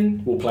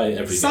 million. We'll play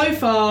every so game.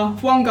 far.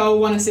 1 goal,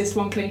 1 assist,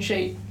 1 clean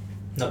sheet.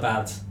 Not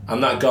bad.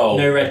 And that goal.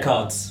 No red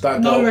cards.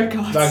 No red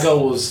cards. That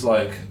goal was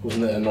like,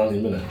 wasn't it a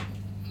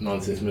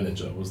 90th minute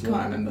job, wasn't it?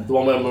 Can't remember. The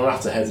one where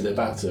Morata headed it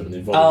back to him and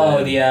he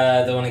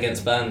volleyed the one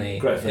against Burnley.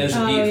 Great It was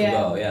a beautiful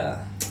goal,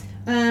 yeah.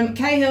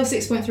 Cahill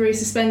 6.3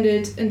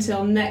 suspended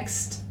until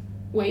next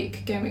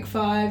week, game week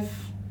 5.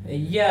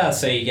 Yeah,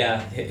 so it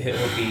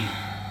will be.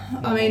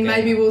 I mean,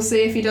 maybe we'll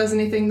see if he does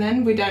anything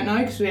then. We don't know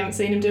because we haven't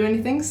seen him do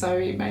anything, so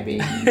maybe.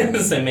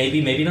 So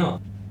maybe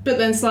not. But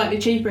then slightly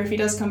cheaper if he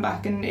does come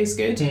back and is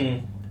good.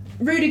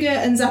 Rudiger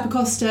and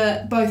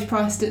Zappacosta both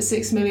priced at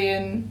 6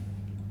 million.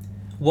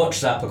 Watch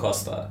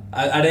Zappacosta.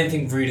 I don't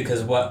think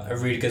Rudiger's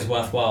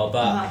worthwhile,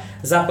 but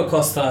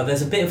Zappacosta,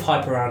 there's a bit of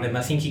hype around him.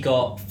 I think he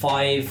got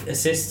 5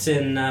 assists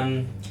in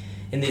the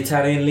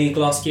Italian league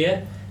last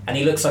year, and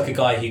he looks like a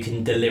guy who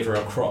can deliver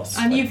a cross.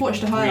 And you've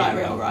watched a highlight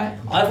reel, right?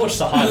 I've watched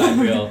the highlight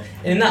reel.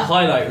 In that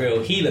highlight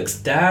reel, he looks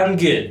damn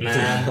good,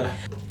 man.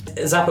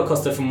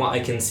 Zappacosta, from what I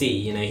can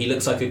see, he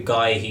looks like a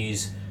guy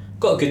who's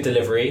got a good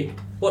delivery.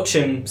 Watch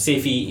him, see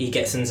if he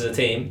gets into the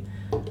team.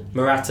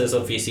 Morata's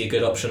obviously a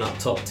good option up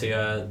top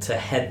to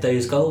head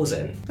those goals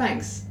in.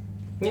 Thanks.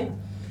 Yeah.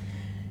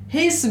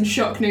 Here's some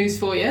shock news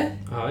for you.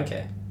 Oh,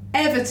 okay.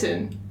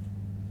 Everton.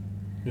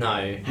 No,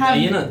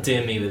 you're not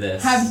doing me with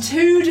this. Have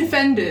 2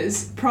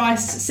 defenders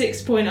priced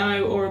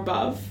 6.0 or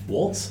above.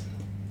 What?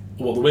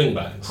 What, the wing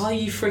backs? Are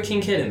you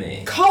freaking kidding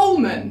me?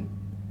 Coleman,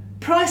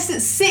 priced at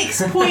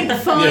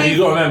 6.5. Yeah, you've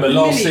got to remember,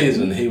 last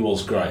season he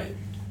was great.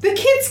 The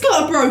kid's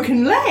got a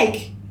broken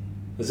leg.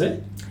 Is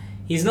it?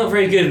 He's not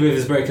very good with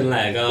his broken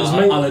leg,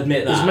 I'll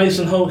admit that. Is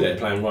Mason Holgate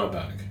playing right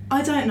back?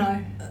 I don't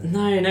know.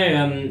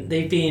 No,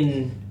 they've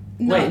been...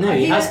 No, Wait, no,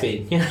 he has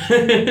been.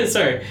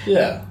 Sorry.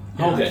 Yeah,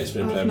 Holgate's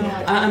been playing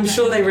right back. I'm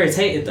sure they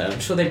rotated though. I'm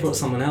sure they brought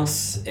someone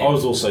else in. I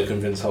was also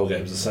convinced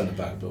Holgate was a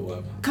centre-back, but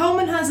whatever.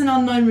 Coleman has an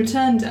unknown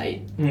return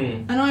date,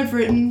 and I've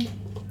written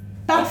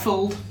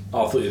baffled.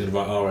 I thought you did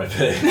write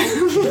RIP.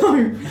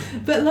 No,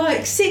 but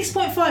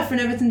 6.5 for an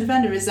Everton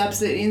defender is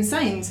absolutely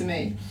insane to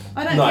me.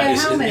 I don't care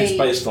how many. It's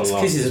based on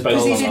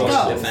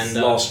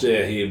last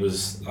year. He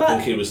was, I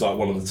think he was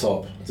one of the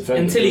top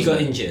defenders. Until he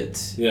got injured.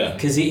 Yeah.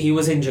 Because he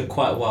was injured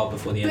quite a while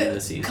before the end of the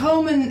season.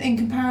 Coleman, in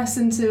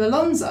comparison to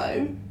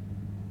Alonso,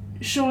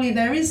 surely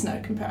there is no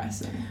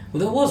comparison. Well,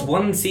 there was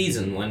one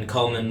season when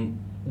Coleman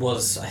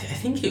was, I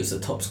think he was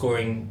the top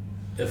scoring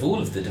of all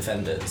of the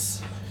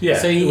defenders. Yeah,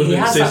 So it he would have been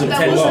has season that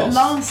That potential. wasn't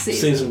last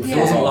season. Season before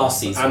It wasn't last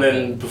season. And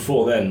then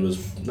before then was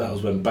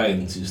when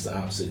Baines used to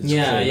absolutely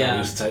Yeah, clean up. yeah. He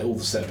used to take all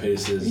the set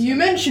pieces. You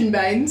mentioned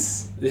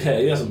Baines. Yeah,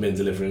 he hasn't been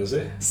delivering, has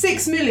he?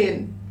 6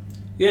 million.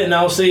 Yeah,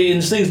 now see,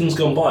 in seasons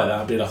gone by,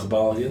 that'd be like a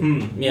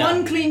bargain. Yeah.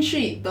 One clean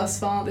sheet thus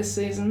far this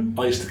season.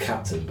 I used to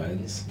captain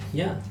Baines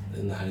Yeah.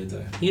 in the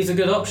heyday. He was a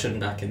good option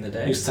back in the He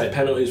day. used to take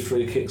penalties,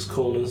 free kicks,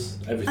 corners,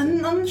 everything.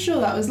 And I'm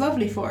sure that was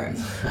lovely for him.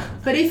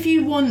 But if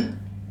you want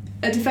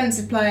a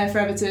defensive player for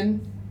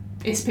Everton,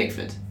 it's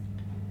Pickford.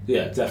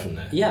 Yeah,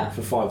 definitely. Yeah.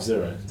 For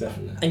 5-0,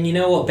 definitely. And you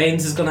know what?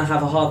 Baines is going to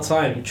have a hard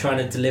time trying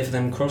to deliver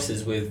them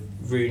crosses with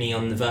Rooney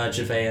on the verge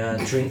of a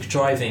drink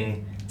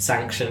driving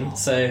sanction.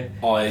 So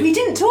We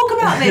didn't talk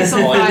about this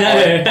on I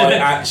Friday. know. I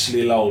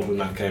actually lolled when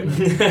that came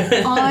in.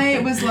 I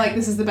was like,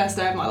 this is the best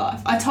day of my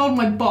life. I told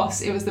my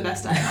boss it was the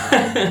best day of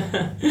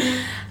my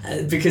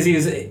life. because he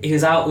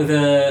was out with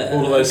a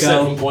All of those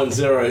girl,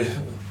 7.0.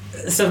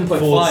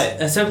 7.5,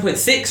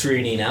 7.6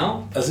 Rooney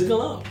now. Has he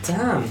gone up?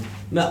 Damn.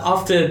 But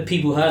after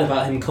people heard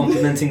about him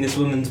complimenting this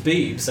woman's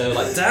boobs, so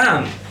like,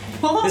 damn,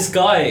 What? this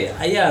guy.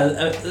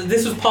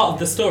 This was part of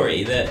the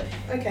story that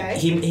Okay.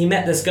 he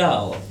met this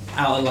girl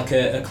out at like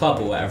a club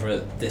or whatever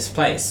at this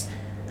place,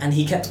 and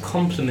he kept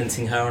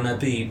complimenting her on her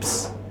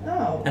boobs.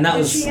 Oh. And that Did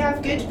was- she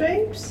have good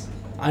boobs?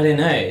 I don't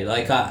know,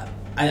 like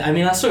I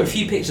mean I saw a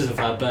few pictures of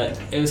her, but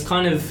it was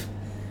kind of,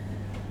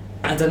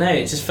 I don't know,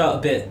 it just felt a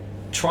bit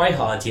try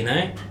hard, you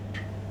know?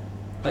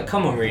 Like,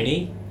 come on,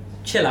 Rooney,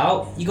 chill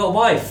out. You got a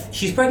wife.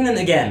 She's pregnant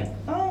again.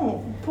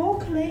 Oh, poor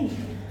Colleen.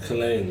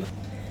 Colleen.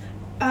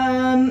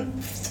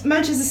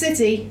 Manchester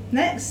City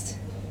next.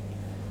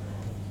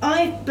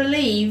 I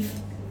believe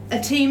a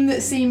team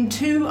that seemed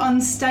too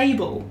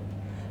unstable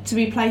to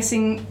be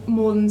placing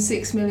more than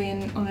 6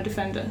 million on a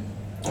defender.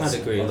 I'd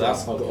agree with I've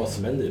that. got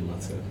Otamendi in my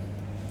team.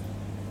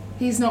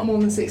 He's not more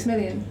than 6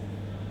 million,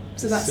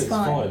 so that's 6-5,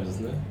 fine.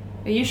 isn't it?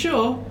 Are you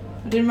sure?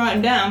 I didn't write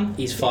him down.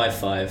 He's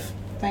 5'5".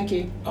 Thank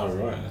you. Oh,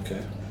 right,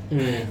 okay.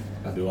 Mm.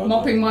 That'd be one.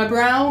 Mopping my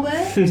brow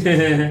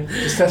there.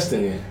 Just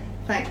testing you.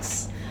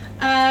 Thanks.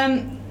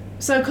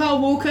 So Carl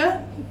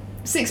Walker,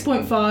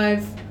 6.5,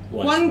 Waste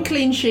one man.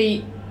 clean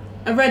sheet,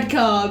 a red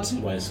card.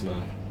 Waste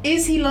man.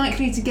 Is he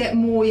likely to get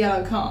more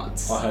yellow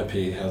cards? I hope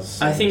he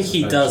has. I think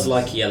he does suspensions.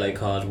 like a yellow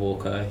card,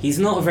 Walker. He's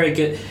not a very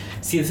good...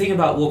 See, the thing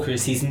about Walker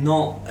is he's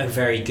not a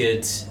very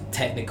good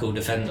technical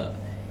defender.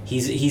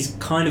 He's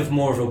kind of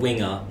more of a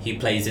winger who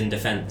plays in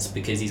defence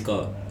because he's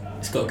got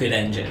a good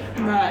engine.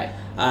 Right.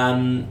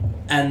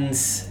 And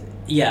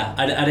yeah,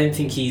 I don't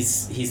think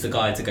he's the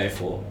guy to go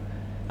for.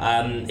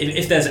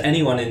 If there's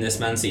anyone in this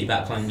Man City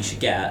backline you should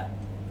get,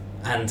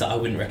 and I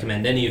wouldn't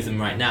recommend any of them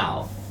right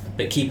now,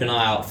 but keep an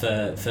eye out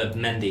for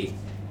Mendy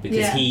because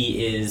Yeah.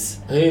 He is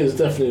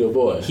definitely your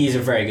boy. he's a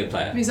very good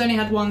player. He's only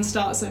had one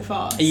start so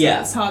far, so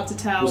Yeah. it's hard to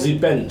tell. Was he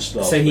benched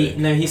last So week?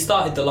 he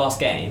started the last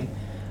game,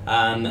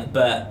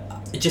 but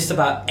just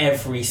about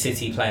every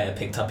City player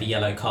picked up a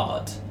yellow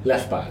card.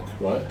 Left back,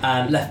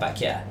 right? Left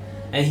back, yeah,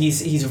 and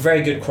he's a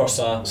very good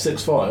crosser.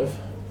 6'5".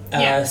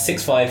 Yeah.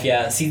 6'5",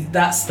 yeah. See,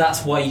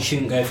 that's why you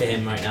shouldn't go for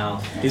him right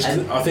now.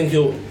 I think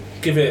he'll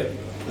give it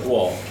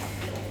what?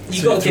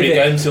 You got to give three it.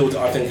 games till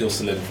I think he'll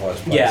solidify his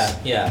place.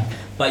 Yeah.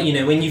 But you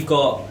know, when you've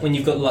got the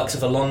likes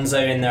of Alonso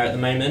in there at the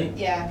moment,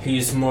 Yeah.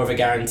 who's more of a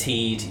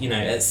guaranteed, you know,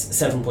 it's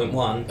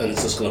 7.1. And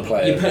it's just going to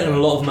play. You're putting a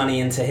lot of money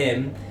into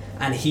him,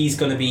 and he's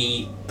going to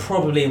be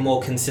probably a more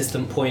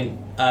consistent point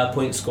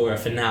scorer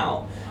for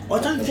now. I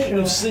don't think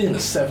we've seen a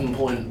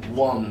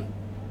 7.1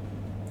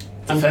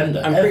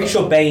 defender. I'm pretty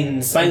sure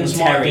Baines Baines and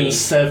might have Terry been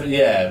 7.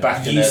 Yeah,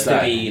 back in used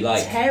their to day. be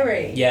like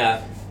Terry.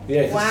 yeah.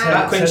 Yeah, 'cause Wow.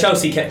 Back when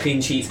Chelsea kept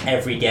clean sheets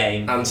every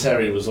game. And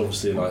Terry was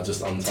obviously like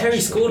just untouched. Terry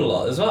scored a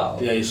lot as well.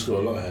 Yeah, he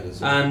scored a lot of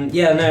headers.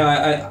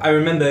 Yeah. I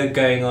remember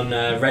going on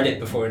Reddit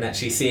before and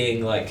actually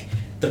seeing like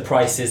the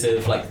prices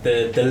of like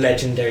the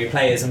legendary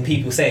players and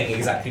people saying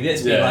exactly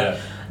this. Being like,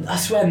 I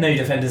swear no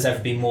defender's ever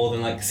been more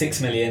than like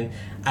 6 million,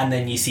 and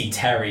then you see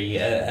Terry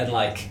and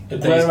like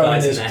those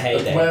guys in their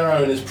heyday.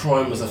 Aguero in his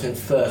prime was I think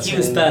 13. He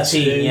was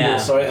 13, yeah.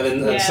 Sorry, and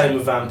then Yeah. same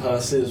with Van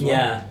Persie as well.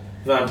 Yeah,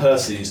 Van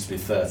Persie used to be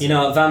 13. you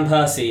know at Van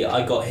Persie,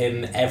 I got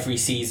him every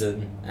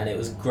season, and it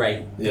was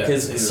great Yeah,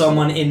 because he was-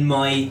 someone in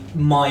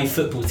my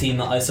football team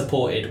that I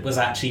supported was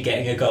actually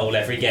getting a goal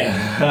every game.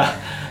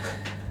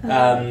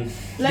 Let me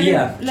keep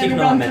run an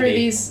eye on through Mendy.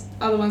 these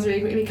other ones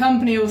really quickly.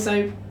 Company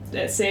also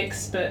at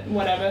 6, but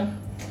whatever.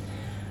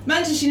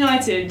 Manchester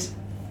United.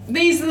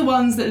 These are the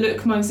ones that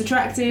look most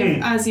attractive,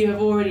 as you have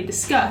already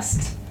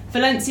discussed.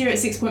 Valencia at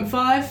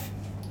 6.5,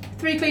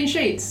 3 clean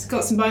sheets.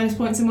 Got some bonus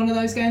points in one of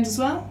those games as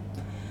well.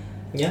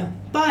 Yeah.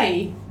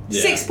 Bay,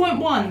 Yeah.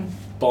 6.1,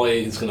 Boy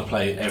is going to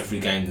play every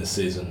game this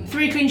season.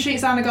 3 clean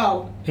sheets and a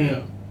goal. Yeah.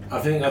 I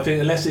think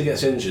unless he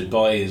gets injured,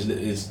 Boy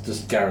is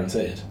just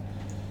guaranteed.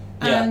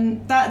 Yeah.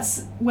 And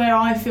that's where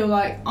I feel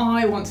like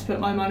I want to put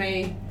my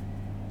money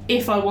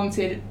if I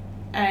wanted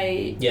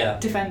a Yeah.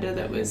 defender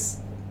that was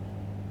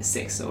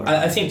 6 or...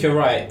 I think you're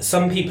right.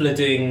 Some people are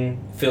doing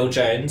Phil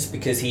Jones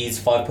because he's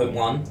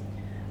 5.1,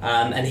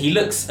 and he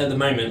looks at the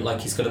moment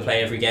like he's got to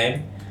play every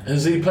game.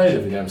 Has he played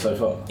every game so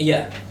far?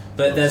 Yeah,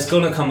 but there's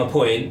gonna come a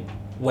point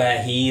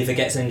where he either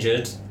gets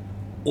injured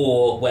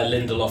or where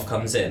Lindelof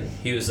comes in.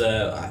 He was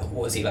what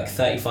was he, like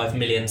 35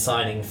 million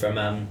signing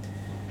from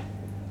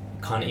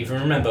can't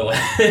even remember where.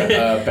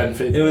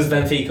 Benfica. It was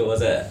Benfica,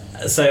 was it?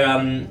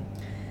 So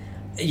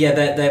yeah,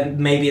 there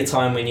may be a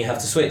time when you have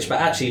to switch, but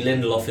actually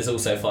Lindelof is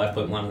also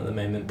 5.1 at the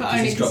moment, But because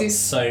only he's dropped 'cause he's-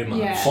 so much.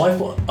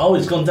 yeah.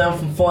 He's gone down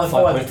from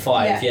 5.5.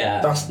 5.5,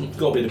 yeah. That's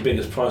got to be the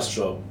biggest price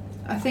drop.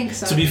 I think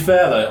so. To be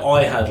fair though,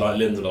 I had like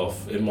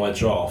Lindelof in my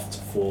draft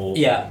for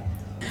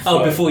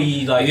Before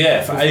you like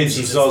for before ages.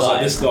 the Because I was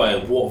like, season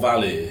this guy, what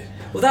value?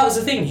 Well, that was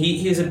the thing.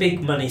 He was a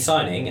big money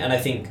signing, and I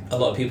think a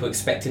lot of people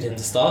expected him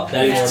to start.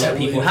 And Therefore, a lot of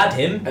people had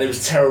him. And it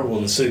was terrible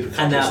in the Super Cup,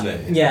 And now, wasn't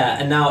it?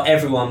 and now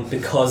everyone,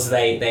 because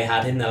they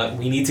had him, they're like,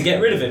 we need to get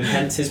rid of him.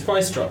 Hence his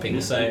price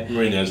dropping. So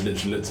Mourinho's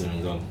literally looked at him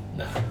and gone,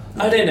 nah.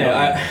 I don't know.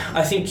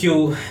 I think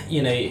you'll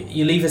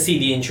either see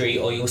the injury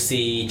or you'll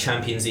see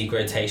Champions League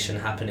rotation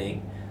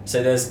happening.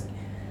 So there's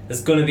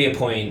going to be a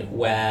point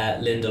where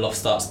Lindelof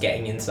starts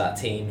getting into that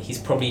team. He's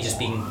probably just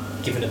been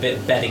given a bit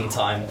of bedding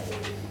time.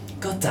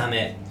 God damn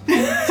it.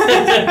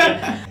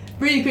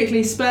 Really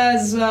quickly,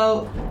 Spurs as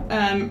well.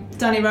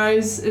 Danny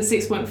Rose at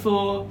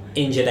 6.4.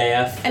 Injured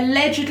AF.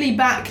 Allegedly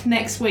back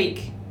next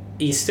week.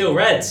 He's still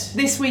red.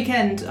 This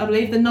weekend, I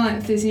believe, the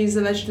 9th is he's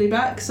allegedly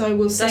back, so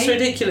we'll see. That's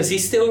ridiculous.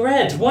 He's still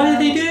red. Why are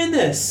they doing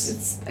this?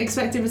 It's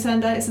expected return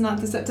date, it's the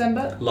 9th of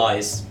September.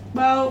 Lies.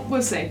 Well,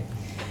 we'll see.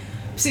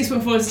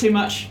 6.4 is too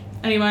much.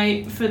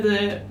 Anyway, for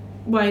the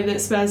way that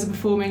Spurs are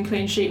performing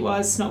clean sheet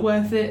wise, it's not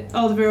worth it.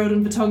 Alderweireld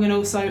and Vertonghen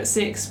also at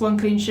 6, 1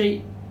 clean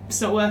sheet, it's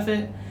not worth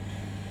it.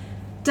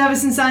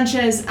 Davison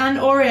Sanchez and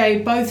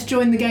Aurier both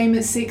joined the game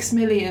at 6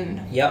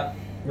 million. Yep.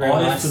 Real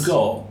I nice.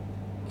 forgot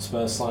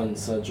Spurs signed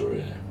Sergio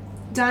Aurier.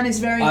 Dan is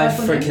very I up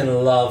on him.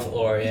 freaking love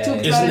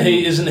Aurier.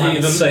 Isn't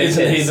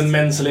he the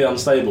mentally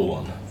unstable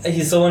one?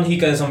 He's the one who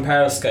goes on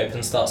Periscope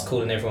and starts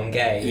calling everyone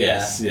gay.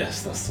 Yes,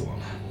 that's the one.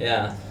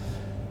 Yeah.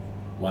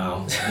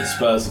 Wow, the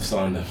Spurs have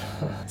signed him.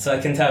 So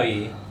I can tell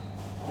you,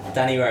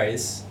 Danny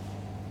Rose,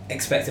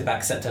 expected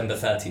back September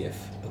 30th,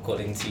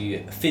 according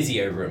to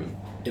Physio Room.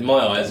 In my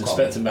eyes,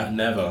 expect him back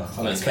never. I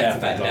don't care.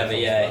 Expected back never,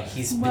 yeah.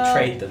 He's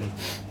betrayed them.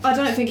 I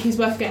don't think he's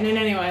worth getting in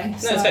anyway. No,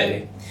 So.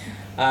 totally.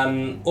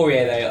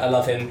 Aurier though, I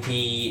love him.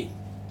 He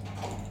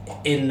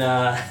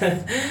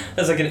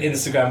there's like an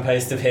Instagram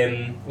post of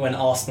him when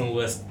Arsenal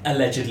was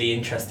allegedly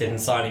interested in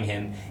signing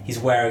him. He's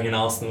wearing an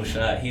Arsenal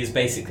shirt. He was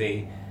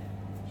basically,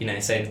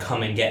 saying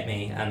come and get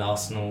me, and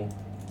Arsenal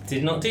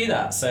did not do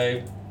that.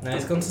 So now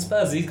he's gone to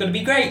Spurs. He's going to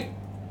be great.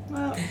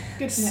 Well,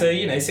 good for him. So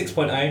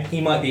 6.0,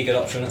 he might be a good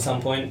option at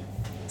some point.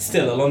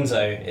 Still,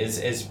 Alonso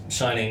is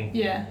shining.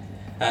 Yeah.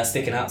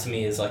 Sticking out to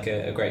me as like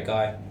a great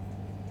guy.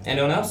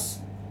 Anyone else?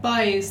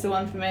 Bailly is the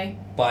one for me.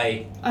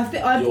 Bailly. If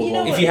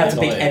If you had to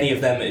pick any of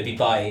them, it'd be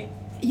Bailly.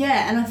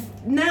 Yeah,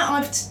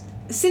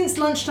 and since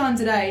lunchtime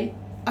today,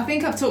 I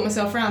think I've talked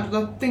myself round.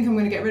 I think I'm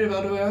going to get rid of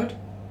Alderweireld.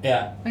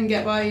 Yeah. And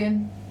get Bailly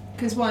in,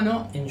 because why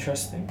not?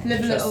 Interesting.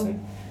 Live a little.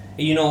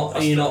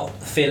 Are you not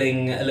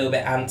feeling a little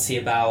bit antsy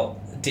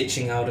about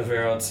ditching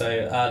Alderweireld so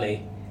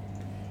early?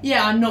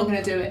 Yeah, I'm not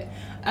going to do it.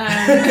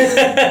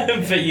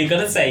 But you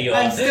gotta say you are.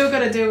 I've still got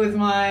to deal with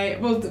my.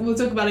 We'll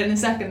talk about it in a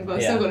second, but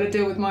I've still got to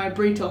deal with my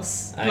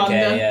Britos blunder.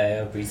 Okay,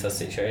 yeah, Britos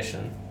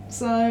situation.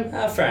 So.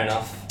 Fair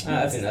enough.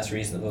 I think that's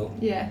reasonable.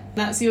 Yeah,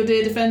 that's your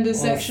dear defenders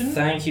section.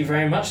 Thank you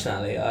very much,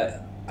 Natalie. I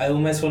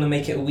almost want to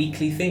make it a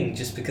weekly thing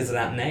just because of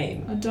that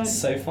name. I don't. It's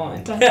so fine.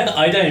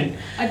 I don't.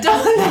 I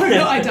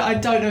don't. I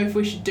don't know if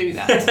we should do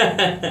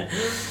that.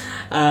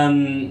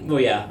 Well,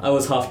 yeah, I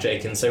was half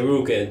joking, so we're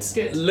all good.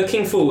 Good.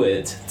 Looking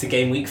forward to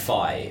game week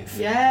 5.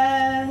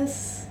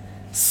 Yes.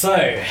 So,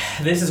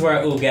 this is where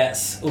it all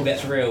gets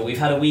real. We've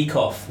had a week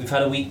off. We've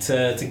had a week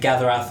to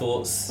gather our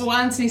thoughts. Well,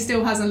 Anthony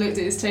still hasn't looked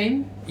at his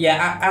team.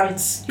 Yeah,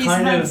 Ant's He's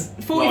kind had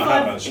of...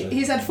 45.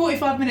 He's had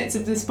 45 minutes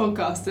of this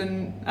podcast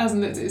and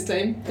hasn't looked at his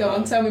team. Go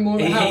on, tell me more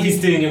about how He's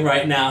doing it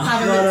right now.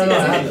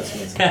 I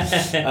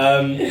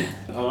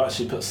I've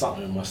actually put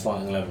Sutton in my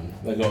starting 11.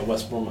 They got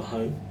West Brom at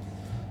home,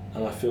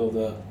 and I feel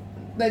that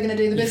they're going to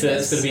do the you feel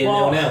business. it's going to be a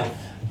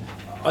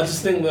 0-0? I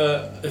just think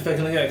that if they're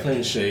going to get a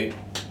clean sheet,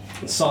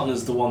 Sutton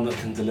is the one that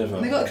can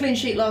deliver. They got a clean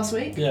sheet last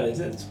week. Yeah, they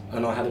did,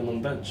 and I had him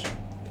on the bench.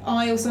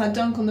 I also had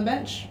Dunk on the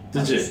bench.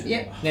 Did you?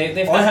 Yep.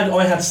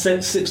 I had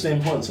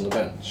 16 points on the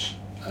bench.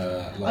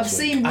 Last I've week.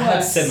 seen worse. I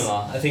had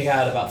similar. I think I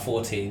had about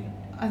 14.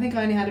 I think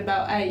I only had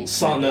about 8.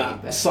 Sutton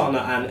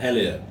and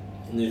Elliott.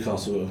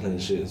 Newcastle got a clean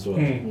sheet as well.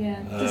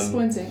 Yeah,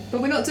 disappointing. But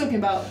we're not talking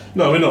about...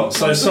 No, we're not.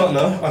 So Sutton,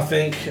 I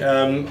think,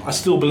 I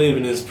still believe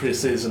in his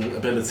pre-season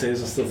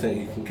abilities. I still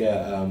think he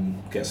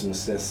can get some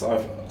assists.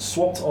 I've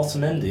swapped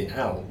Otamendi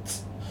out.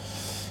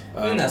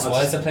 I think that's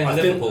why they're playing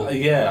Liverpool.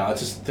 I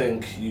just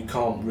think you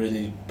can't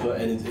really put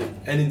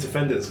any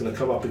defender that's going to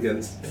come up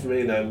against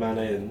Firmino,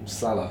 Mane and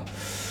Salah.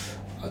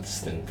 I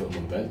just think put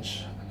them on the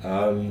bench.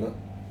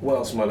 What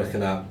else am I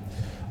looking at?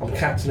 I'm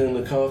captaining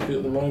Lukaku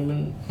at the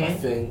moment. I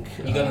think.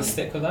 You gonna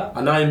stick with that?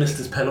 I know he missed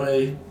his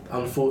penalty,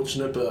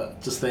 unfortunate,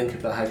 but just think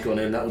if that had gone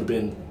in, that would have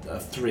been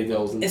 3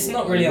 goals. It's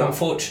not really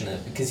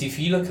unfortunate because if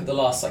you look at the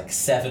last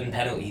 7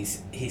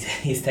 penalties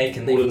he's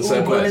taken, they've All in the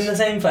same all gone place? in the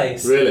same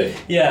place. Really?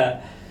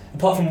 Yeah,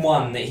 apart from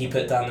one that he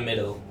put down the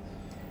middle.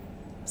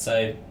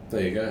 So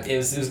There you go. it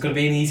was going to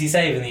be an easy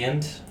save in the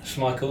end.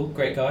 Schmeichel,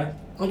 great guy.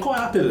 I'm quite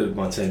happy with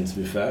my team, to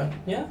be fair.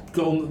 Yeah.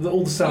 Got all the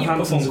You've Southamptons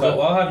performed have quite got.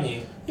 well, haven't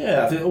you?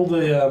 Yeah, I think all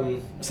the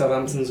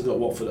Southamptons have got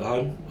Watford at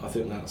home. I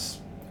think that's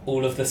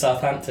All of the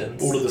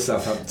Southamptons. all of the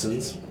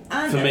Southamptons.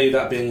 And For me,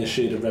 that being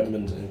Yoshida,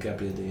 Redmond, and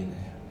Gabbiadini.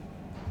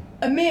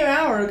 a mere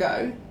hour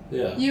ago,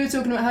 Yeah. you were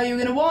talking about how you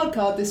were going to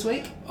wildcard this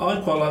week. I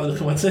quite like the look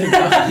of my team.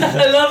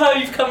 I love how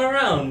you've come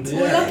around.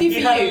 Yeah. Well, lucky for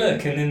You had you, a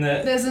look and in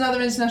the... there's another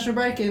international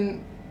break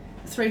in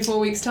 3-4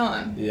 weeks'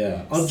 time.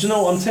 Yeah. Do you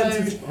know what? So-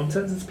 I'm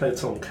tempted to play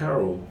Tom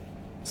Carroll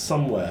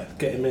somewhere.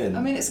 Get him in.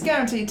 I mean, it's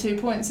guaranteed 2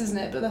 points, isn't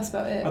it? But that's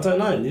about it. I don't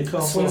know.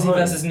 Newcastle. Swansea at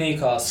home. versus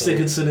Newcastle.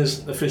 Sigurdsson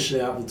is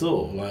officially out the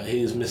door. Like,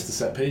 he's missed the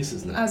set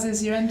pieces now. As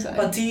is Llorente.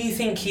 But do you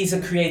think he's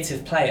a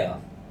creative player?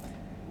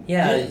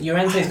 Yeah, Yeah.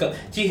 Llorente's got...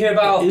 Do you hear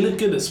about... He looked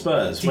good at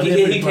Spurs. Did you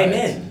hear who came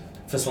in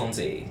for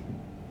Swansea?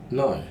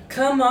 No.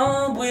 Come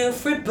on,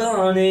 Wilfred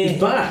Barney.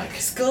 He's back.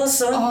 Score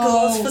some Oh.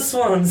 goals for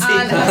Swansea.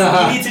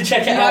 And you need to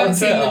check it you out on haven't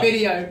seen the Twitter.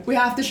 video. We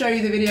have to show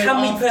you the video.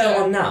 Can we after. put it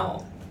on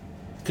now?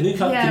 Can you Yeah,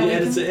 can you we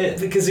edit can- it in?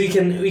 Because we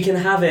can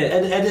have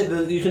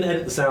it. You can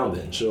edit the sound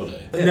in, surely.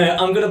 No,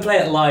 I'm gonna play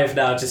it live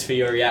now just for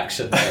your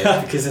reaction,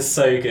 though, because it's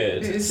so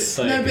good. It is- It's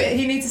so no, good. but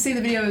he needs to see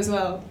the video as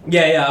well.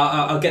 Yeah,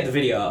 I'll get the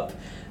video up.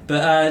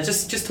 But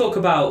just talk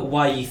about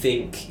why you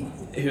think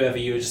whoever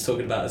you were just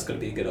talking about is going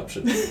to be a good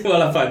option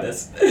while I find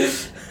this.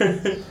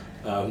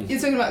 You're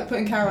talking about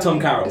putting Carroll. Tom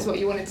in, Carroll. is what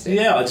you wanted to do.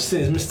 Yeah, I just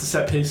think he's missed the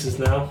set pieces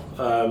now.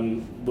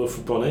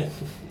 Wilfred Bonny.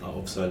 Oh,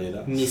 obviously I knew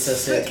that.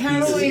 But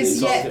Carroll He's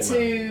is a yet target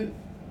to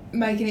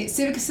making it.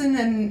 Sigurdsson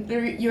and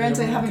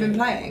Llorente haven't been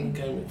playing.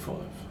 Game week 5.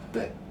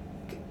 But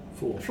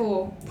 4.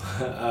 4.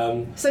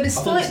 um, So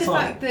despite it's the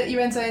time. fact that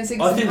Llorente and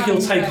Sigurdsson I think he'll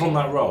haven't take played- on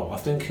that role. I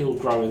think he'll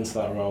grow into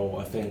that role.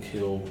 I think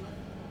he'll...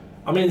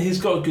 I mean, he's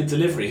got a good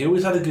delivery. He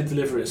always had a good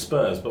delivery at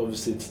Spurs, but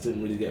obviously just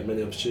didn't really get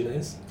many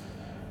opportunities.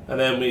 And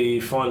then we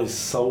finally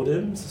sold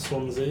him to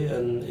Swansea,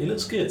 and he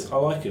looks good. I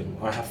like him.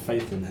 I have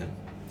faith in him.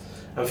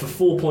 And for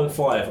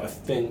 4.5, I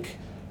think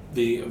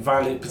the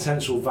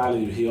potential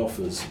value he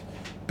offers,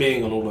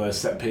 being on all of those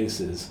set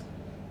pieces,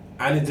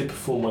 and he did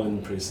perform well in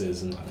the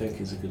pre-season, I think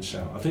he's a good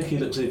shout. I think he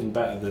looks even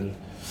better than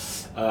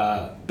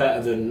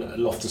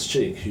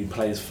Loftus-Cheek, who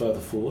plays further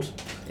forward.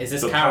 Is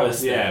this But Carroll?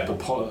 Palace, yeah, but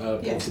Yeah.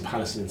 obviously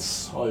Palace have been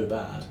so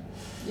bad.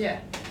 Yeah.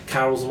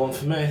 Carroll's the one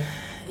for me.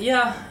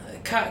 Yeah,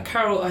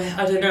 Carroll.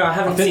 I don't know. I I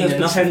haven't think seen there's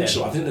enough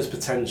potential. of I him. think there's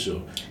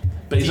potential,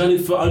 but he's only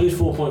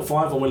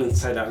 4.5. I'm willing to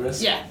take that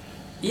risk. Yeah.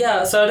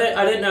 Yeah, so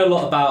I don't know a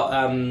lot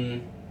about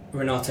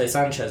Renato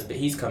Sanchez, but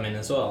he's come in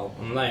as well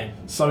on loan.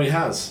 So he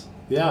has.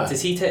 Yeah.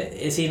 Does he?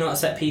 Is he not a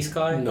set piece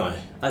guy? No,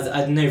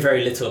 I know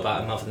very little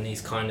about him other than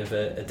he's kind of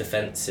a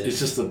defensive it's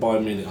just the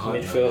Bayern Munich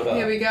hype. midfielder.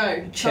 Here we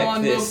go. Check Come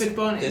on, this, Wilfred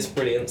Bonny. this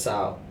brilliance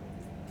out.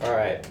 All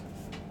right.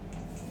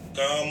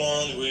 Come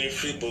on,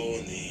 Wilfred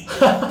Bonny.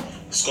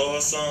 Score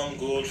some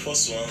goal for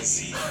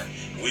Swansea.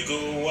 We go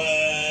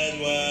wide,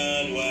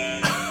 wide,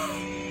 wide.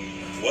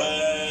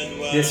 Wide,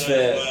 wide, This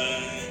bit. wide.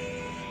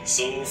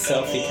 So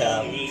Selfie come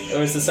on, cam. Wilfred.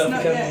 Or is the selfie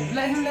Not cam? yet.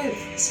 Let him live.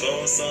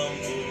 Score some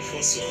goal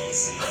for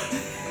Swansea.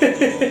 We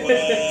go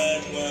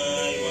wide,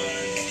 wide,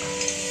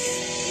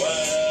 wide.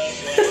 Wide,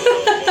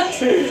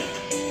 wide, wide.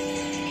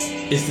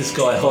 Is this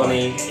guy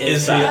Bonny high? is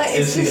Is back. he?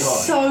 It's Is he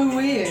just high? so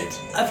weird.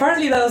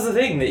 Apparently that was the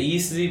thing that he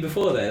used to do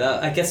before though.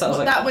 I guess that was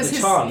like That was the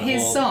his chant.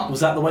 his song.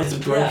 Was that the way to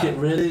break Yeah. it?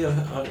 Really?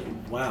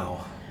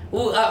 Wow.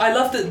 Well, I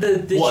love that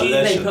the What a tune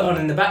they legend. put on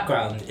in the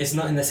background is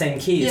not in the same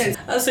key.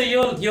 Yeah. So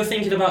you're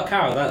thinking about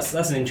Carroll. That's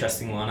an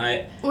interesting one.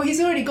 Well,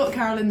 he's already got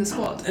Carroll in the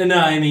squad. No,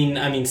 I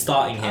mean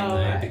starting him Oh,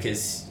 though, right.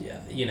 because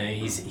you know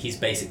he's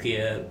basically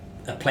a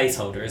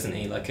placeholder, isn't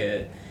he? Like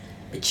a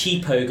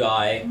cheapo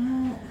guy.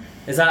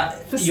 Is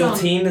that For your some.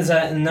 team? Is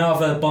that no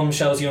other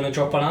bombshells you want to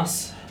drop on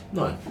us?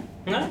 No.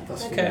 No.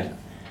 That's Okay. fine.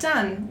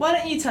 Dan, why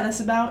don't you tell us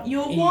about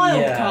your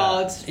wild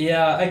card?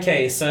 Yeah.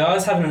 Okay. So I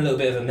was having a little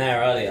bit of a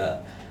mare earlier.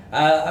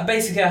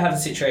 Basically, I have a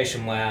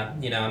situation where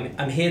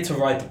I'm here to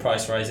ride the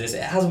price rises.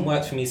 It hasn't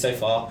worked for me so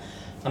far.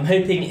 I'm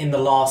hoping in the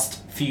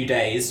last few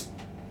days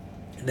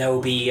there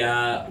will be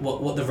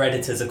what the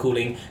Redditors are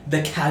calling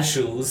the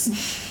casuals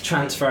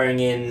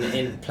transferring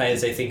in players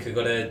they think are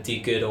gonna do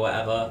good or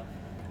whatever.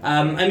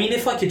 I mean,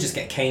 if I could just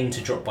get Kane to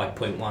drop by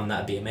 0.1,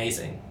 that'd be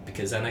amazing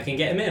because then I can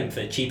get him in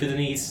for cheaper than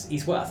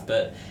he's worth.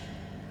 But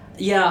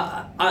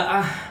yeah,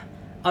 I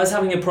was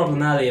having a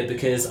problem earlier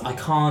because I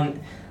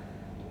can't.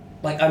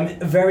 Like, I'm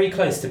very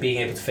close to being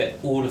able to fit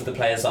all of the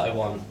players that I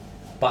want,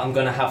 but I'm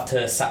gonna have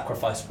to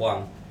sacrifice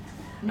one.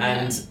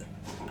 And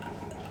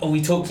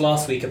we talked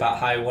last week about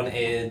how I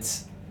wanted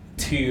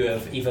 2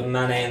 of either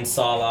Mane and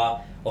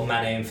Salah or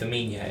Mane and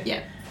Firmino.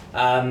 Yeah.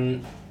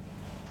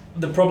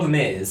 The problem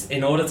is,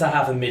 in order to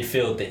have a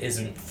midfield that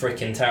isn't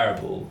freaking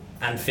terrible,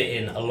 and fit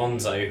in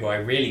Alonso, who I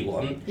really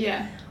want,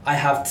 Yeah. I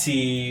have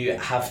to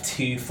have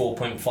 2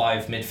 4.5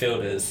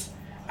 midfielders,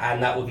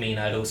 and that would mean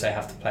I'd also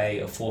have to play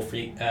a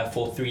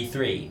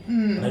 4-3-3,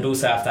 and I'd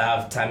also have to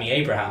have Tammy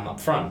Abraham up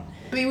front.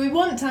 But we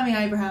want Tammy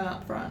Abraham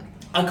up front.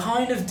 I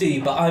kind of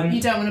do, but You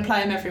don't want to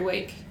play him every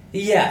week.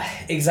 Yeah,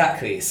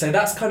 exactly. So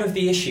that's kind of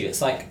the issue.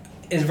 It's like,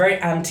 it's a very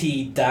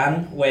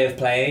anti-Dan way of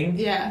playing.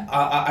 Yeah.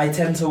 I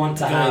tend to want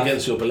to Going have...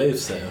 against your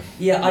beliefs there.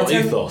 Yeah,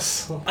 Your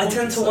ethos. I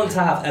tend to want to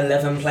have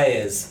 11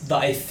 players that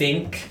I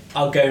think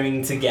are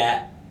going to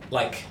get,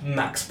 like,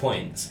 max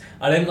points.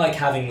 I don't like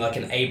having, like,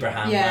 an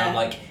Abraham where I'm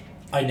like,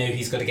 I know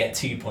he's got to get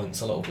 2 points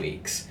a lot of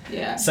weeks.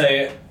 Yeah.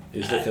 So...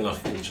 He's looking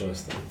like a good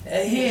choice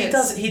then.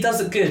 He does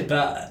it good,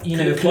 but, you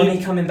know, Can- with can Bonnie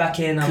you- coming back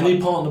in... Can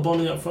you partner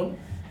Bonnie up front?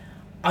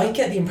 I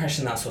get the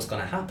impression that's what's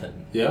going to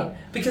happen. Yeah?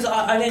 Because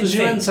I don't Because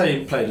think...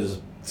 Llorente played as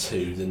a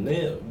 2, didn't he,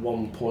 at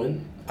one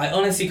point? I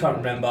honestly can't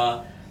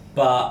remember,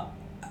 but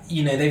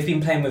you know they've been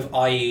playing with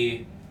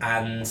Ayew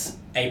and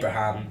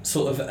Abraham,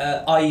 sort of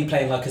Ayew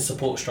playing like a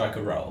support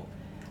striker role,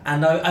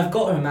 and I've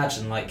got to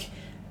imagine like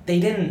they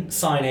didn't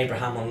sign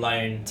Abraham on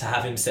loan to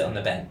have him sit on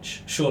the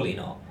bench, surely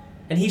not,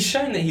 and he's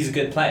shown that he's a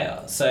good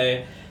player.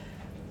 So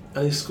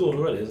And he scored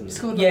already, hasn't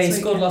he? he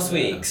scored last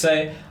week.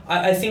 So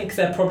I think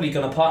they're probably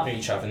going to partner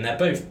each other, and they're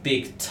both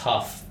big,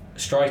 tough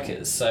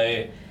strikers.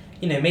 So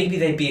you know maybe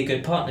they'd be a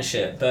good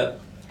partnership, but.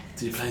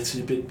 Do you play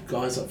 2 big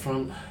guys up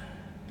front?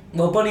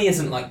 Well, Bonnie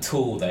isn't like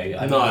tall though.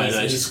 I mean,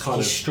 he's just kind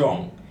he's of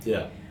strong.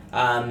 Yeah.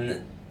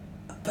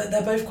 But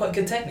they're both quite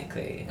good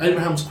technically.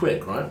 Abraham's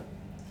quick, right?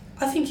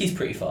 I think he's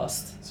pretty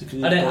fast. So can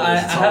you I don't. play I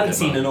as a haven't target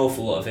seen man? an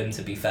awful lot of him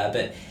to be fair,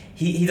 but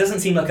he doesn't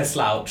seem like a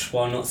slouch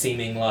while not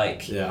seeming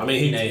like. Yeah, I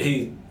mean, you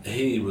know,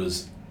 he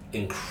was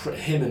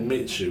him and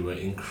Mitchu were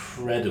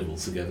incredible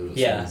together at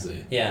Yeah,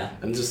 Swansea. yeah.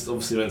 And just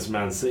obviously went to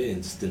Man City and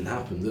it just didn't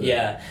happen, did it?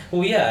 Yeah.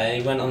 Well, yeah.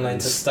 He went on loan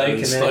to Stoke, and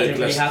then Stoke, it didn't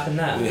really let's- happen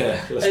there.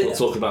 Yeah, let's not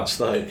talk about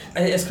Stoke.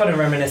 It's kind of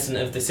reminiscent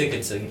of the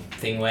Sigurdsson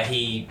thing where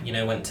he, you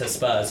know, went to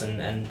Spurs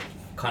and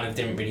kind of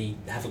didn't really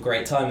have a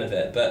great time of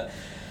it. But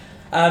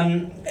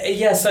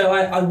yeah, so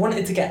I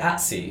wanted to get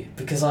Atsu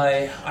because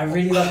I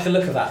really like the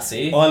look of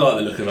Atsu. I like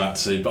the look of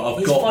Atsu, but I've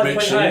He's got 5.0.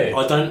 Richie.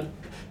 I don't...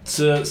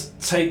 To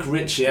take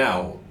Richie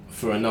out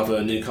for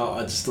another new car,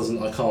 I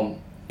can't...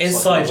 It's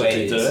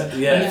psychologically sideways. do it.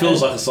 Yeah, it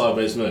feels like a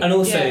sideways move. And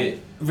also, Yeah.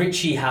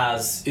 Richie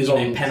has He's you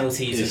know, on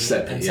penalties his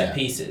and set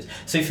pieces.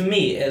 So for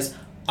me,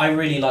 I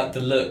really like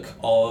the look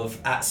of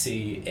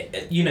Atsu,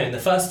 you know, in the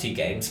first 2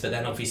 games, but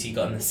then obviously he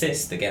got an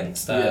assist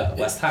against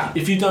West Ham.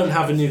 If you don't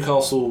have a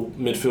Newcastle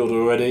midfielder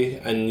already,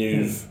 and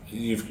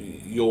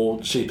your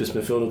cheapest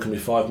midfielder can be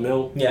 5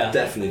 mil, Yeah.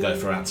 definitely go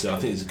for Atsu. I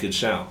think it's a good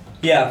shout.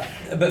 Yeah,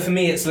 but for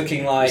me it's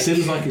looking like... It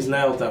seems like he's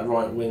nailed that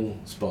right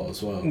wing spot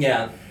as well.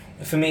 Yeah,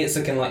 for me it's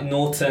looking like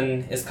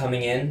Norton is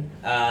coming in,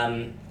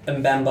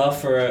 Mbemba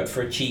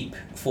for a cheap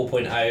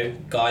 4.0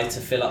 guy to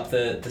fill up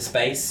the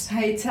space.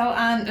 Hey, tell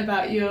Ant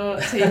about your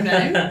team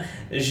name.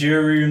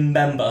 Juru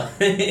Mbemba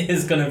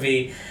is going to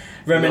be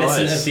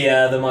reminiscent Nice.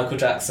 of the Michael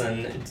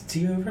Jackson. Do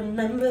you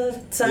remember the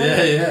time?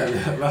 Yeah,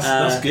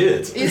 that's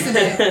good. Isn't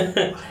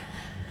it?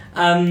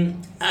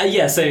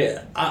 Yeah,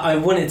 so I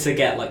wanted to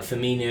get like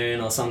Firmino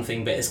in or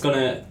something, but it's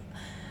gonna.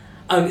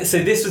 So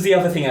this was the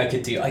other thing I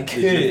could do. I These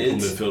could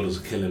midfielders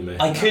are killing me.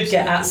 get Atsu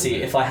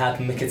Absolutely. if I had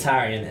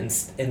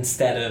Mkhitaryan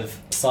instead of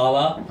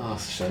Salah, Oh,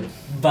 that's a shame.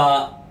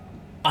 but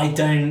I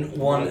don't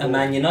want a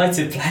Man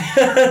United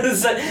player.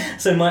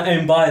 so my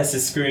own bias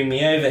is screwing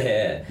me over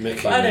here.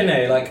 Mickey, But I don't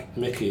know, like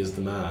Mickey is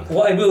the man.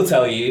 what I will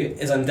tell you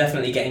is I'm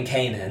definitely getting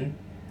Kane in,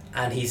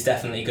 and he's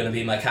definitely going to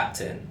be my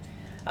captain.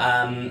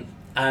 And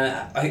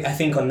I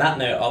think on that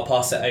note, I'll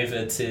pass it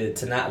over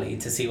to Natalie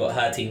to see what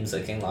her team's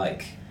looking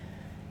like.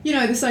 You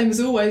know, the same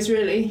as always,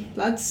 really,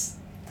 lads.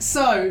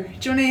 So,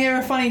 do you want to hear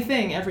a funny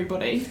thing,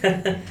 everybody?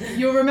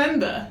 You'll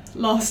remember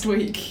last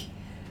week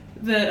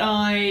that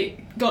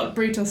I got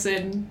Britos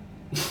in,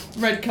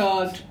 red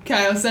card,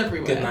 chaos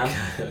everywhere. Good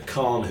man.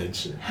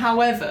 Carnage.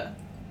 However,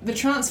 the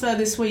transfer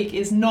this week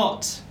is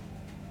not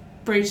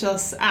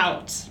Britos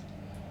out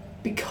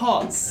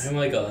because, Oh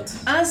my god.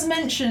 as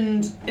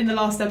mentioned in the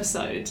last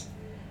episode,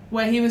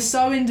 where he was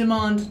so in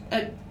demand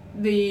at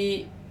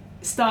the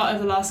start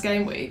of the last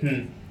game week,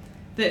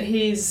 that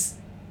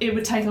it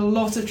would take a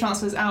lot of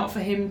transfers out for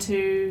him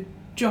to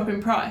drop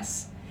in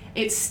price.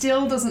 It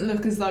still doesn't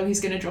look as though he's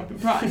going to drop in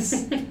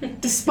price,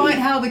 despite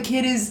how the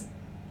kid is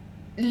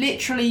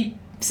literally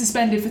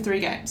suspended for 3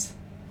 games.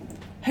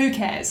 Who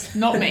cares?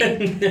 Not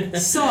me.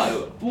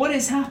 So, what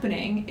is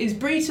happening is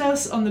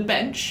Britos on the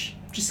bench,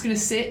 just going to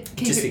sit,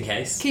 Just in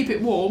case. keep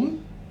it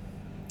warm.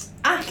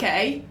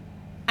 Ake,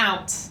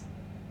 out.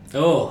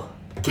 Oh.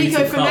 Kiko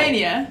brutal call.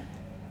 Femania,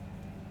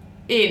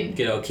 in.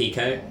 Good old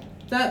Kiko.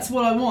 That's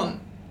what I want.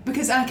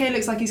 Because Ake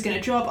looks like he's going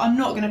to drop. I'm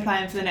not going to play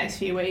him for the next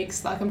few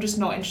weeks. Like, I'm just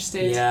not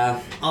interested.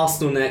 Yeah,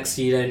 Arsenal next,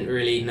 you don't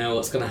really know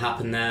what's going to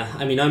happen there.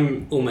 I mean,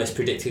 I'm almost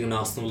predicting an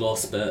Arsenal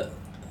loss, but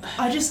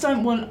I just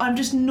don't want... I'm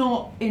just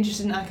not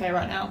interested in Ake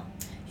right now.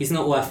 he's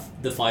not worth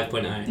the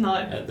 5.0 No.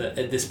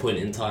 at this point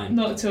in time.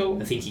 Not at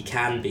all. I think he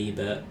can be,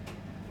 but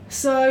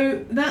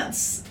So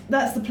that's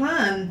the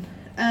plan.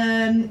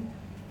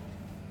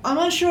 I'm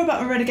unsure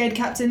about a relegated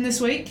captain this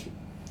week.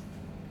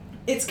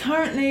 It's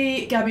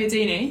currently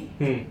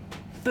Gabbiadini,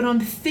 but I'm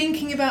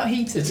thinking about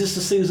Heaton. Is this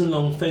a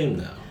season-long theme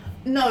now?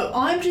 No,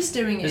 I'm just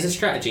doing it. There's a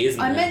strategy, isn't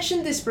there? I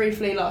mentioned this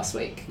briefly last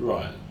week.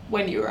 Right.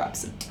 When you were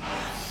absent.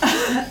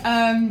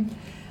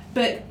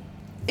 But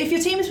if your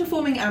team is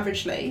performing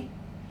averagely,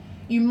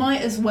 you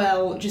might as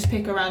well just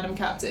pick a random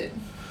captain.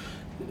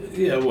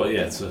 Yeah,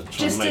 to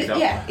try and make up.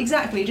 Yeah,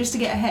 exactly, just to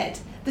get ahead.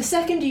 The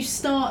second you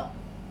start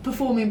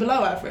performing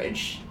below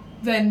average,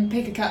 then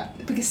pick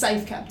a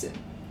safe captain.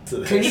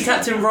 Can you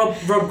captain Rob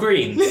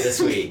Green this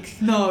week?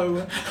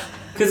 No.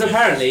 Because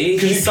apparently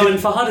he's signed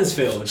for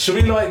Huddersfield. Can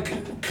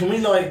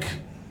we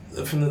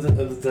from the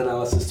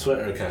Denalysis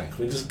Twitter account,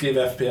 can we just give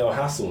FPL a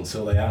hassle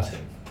until they add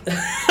him?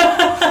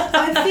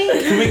 I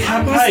think... Can we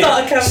campaign? We'll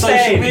start a campaign.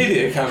 Social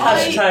media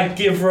campaign. Hashtag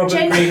give Robert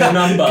Green a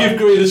number. Give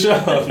Green a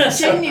chance.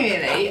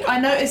 Genuinely, I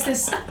noticed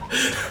this...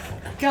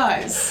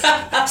 Guys,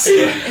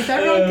 if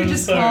everyone could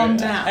just calm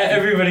down.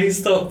 Everybody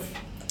stop.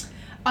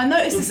 I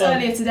noticed this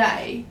earlier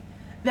today.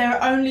 There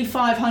are only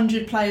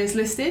 500 players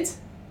listed.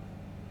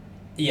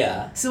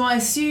 Yeah. So I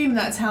assume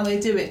that's how they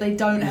do it. They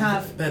don't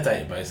have their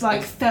database.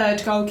 like third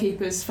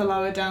goalkeepers for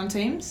lower down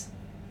teams.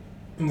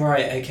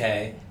 Right,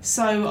 okay.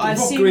 So I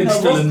assume Green's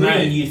still Rob in Green,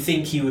 there. you'd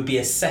think he would be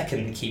a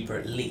second keeper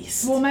at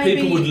least. Well,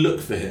 maybe People would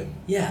look for him.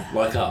 Yeah.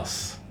 Like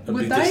us. And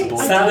Would be they?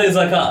 disappointed. Salaries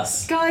like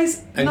us.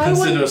 guys, And no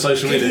consider one a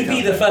social Could media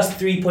he be the campaign. first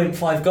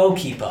 3.5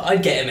 goalkeeper?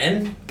 I'd get him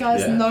in.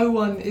 guys, Yeah. no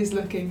one is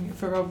looking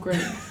for Rob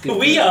Green.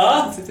 We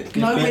are.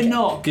 No, we're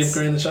not. Give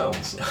Green a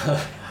chance.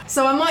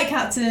 So I might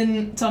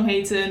captain Tom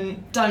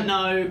Heaton, don't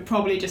know,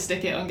 probably just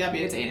stick it on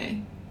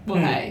Gabbiadini. Well,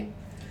 hey,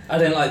 I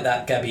don't like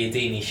that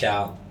Gabbiadini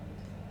shout.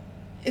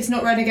 it's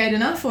not renegade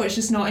enough, or it's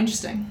just not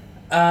interesting?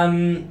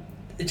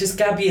 Just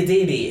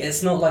Gabbiadini.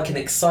 It's not like an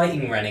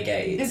exciting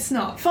renegade. It's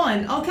not.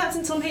 Fine, I'll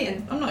captain Tom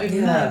Heaton. I'm not even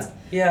yeah. mad.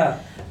 Yeah.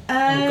 Oh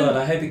god, Um,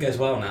 I hope it goes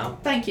well now.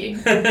 Thank you.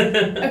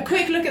 A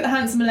quick look at the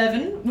Handsome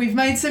 11. We've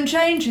made some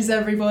changes,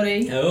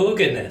 everybody. Oh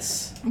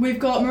goodness. We've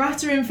got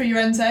Morata in for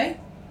Llorente.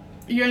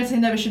 Llorente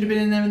never should have been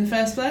in there in the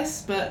first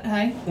place, but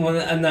hey. Well,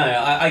 no,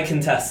 I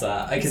contest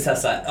that. I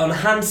contest that. On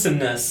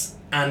handsomeness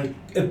and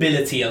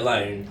ability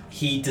alone,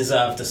 he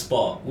deserved a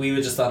spot. We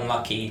were just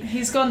unlucky.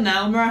 He's gone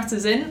now.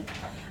 Morata's in.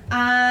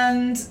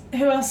 And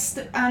who else?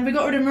 And we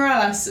got rid of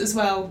Morales as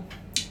well.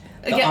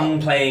 The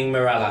unplaying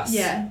Morales.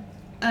 Yeah.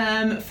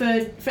 For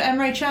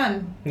Emre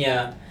Can.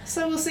 Yeah.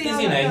 So we'll see He's, how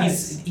you that know,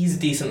 goes. he's a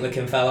decent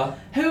looking fella.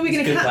 Who are we he's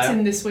going a to good captain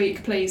player. this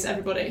week, please,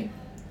 everybody?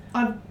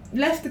 I've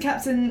left the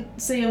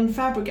captaincy on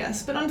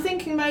Fabregas, but I'm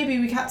thinking maybe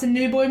we captain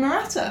new boy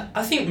Morata.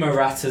 I think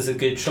Morata's a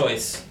good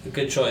choice. A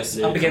good choice.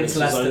 Yeah, Up against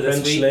comes his Leicester own this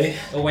eventually. week,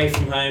 away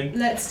from home.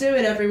 Let's do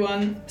it,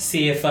 everyone.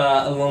 See if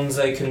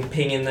Alonso can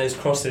ping in those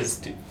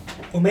crosses.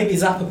 Or maybe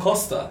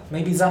Zappacosta.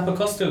 Maybe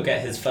Zappacosta will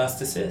get his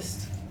first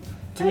assist.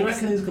 Do you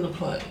reckon he's going to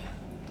play?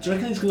 Do you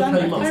reckon he's going Don't to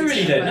play reckon I much?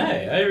 really don't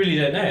know. I really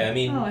don't know. I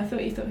mean, Oh, I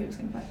thought you thought he was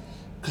going to play.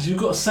 Because you've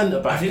got a centre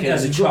back. I think in,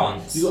 there's a you've got-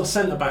 chance. You've got a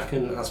centre back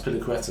in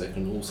Azpilicueta who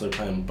can also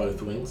play on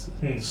both wings.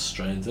 Hmm. It's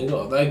strange. They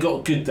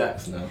got good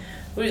depth now.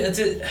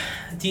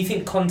 do you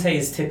think Conte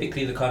is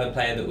typically the kind of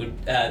player that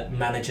would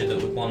manager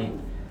that would want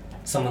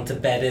someone to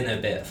bed in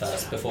a bit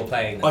first before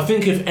playing them? I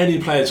think if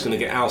any player's going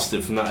to get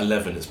ousted from that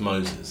 11, it's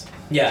Moses.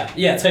 Yeah,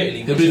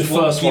 totally. He'll Which be is the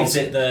what first one. gives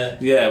it the.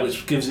 Yeah,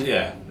 which gives it,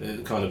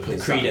 it kind of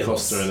puts credence.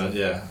 Costa in it,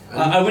 yeah.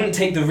 I wouldn't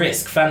take the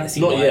risk fantasy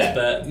Not wise, yet,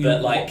 but You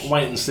like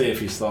wait and see if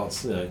he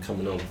starts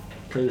coming on.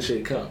 Clean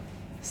sheet cup.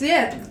 So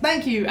yeah,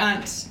 thank you,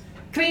 Ant.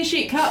 Clean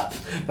sheet cup.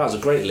 That was a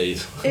great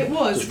lead. It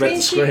was. Just read Clean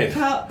the sheet screen.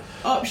 cup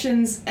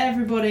options,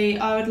 everybody.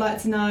 I would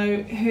like to know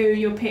who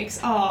your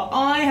picks are.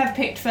 I have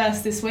picked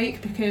first this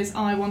week because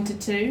I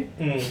wanted to.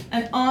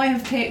 And I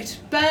have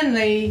picked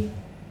Burnley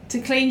to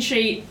clean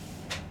sheet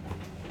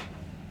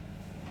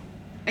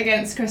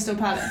against Crystal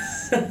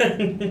Palace.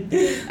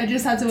 I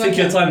just had to work took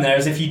your out. time there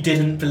as if you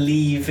didn't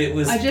believe it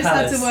was I just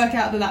Palace. had to work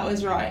out that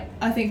was right.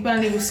 I think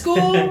Burnley will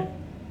score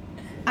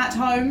at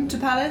home to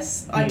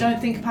Palace. I don't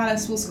think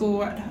Palace will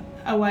score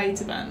away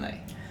to Burnley.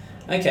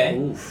 Okay.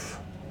 Oof.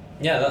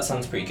 Yeah, that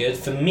sounds pretty good.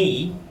 For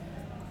me,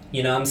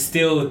 I'm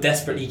still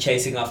desperately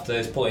chasing after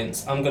those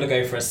points. I'm going to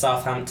go for a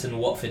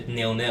Southampton-Watford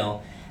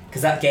 0-0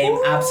 because that game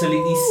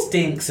absolutely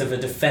stinks of a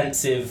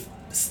defensive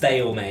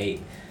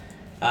stalemate.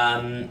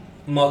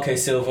 Marco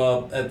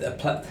Silva,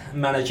 a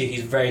manager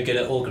who's very good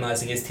at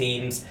organising his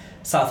teams.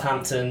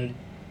 Southampton,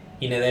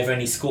 they've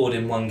only scored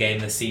in one game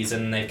this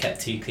season. They've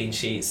kept 2 clean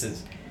sheets.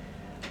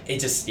 It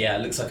just,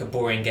 it looks like a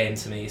boring game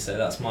to me, so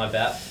that's my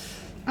bet.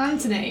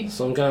 Anthony.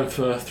 So I'm going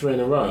for 3 in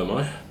a row, am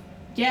I?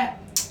 Yeah.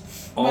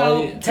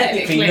 Well,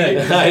 Technically, no.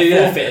 Yeah. You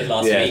forfeited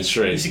last Yeah, week.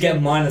 true. You should get a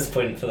minus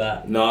point for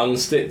that. No, I'm going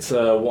to stick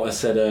to what I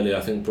said earlier.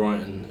 I think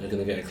Brighton are going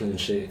to get a clean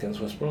sheet against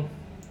West Brom.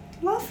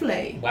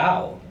 Lovely.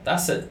 Wow,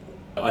 that's it.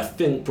 I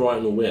think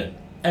Brighton will win.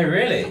 Oh,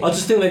 really? I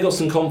just think they got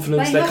some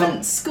confidence. They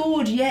haven't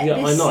scored yet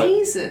this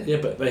season. Yeah,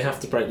 but they have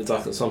to break the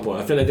duck at some point.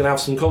 I think they're going to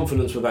have some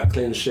confidence with that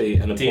clean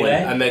sheet and a point,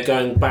 and they're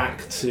going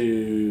back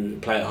to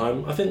play at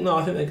home. I think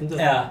they can do it.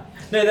 Yeah.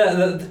 No,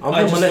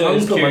 I just thought it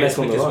was curious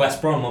because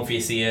West Brom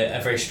obviously a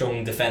very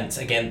strong defence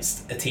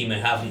against a team who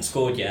haven't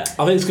scored yet.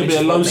 I think it's going to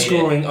be a low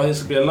scoring. I think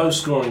it's going to be a low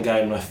scoring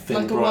game. And I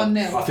think like a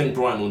 1-0. I think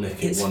Brighton will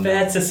nick it. It's 1-0.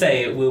 fair to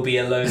say it will be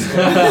a low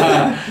scoring.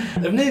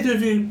 Have neither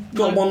of you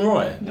got one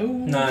right?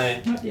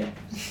 No. Not yet.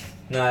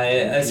 No,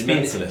 it's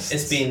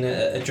been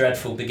a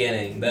dreadful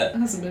beginning. But it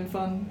hasn't been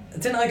fun.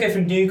 Didn't I go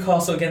from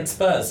Newcastle against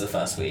Spurs the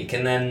first week,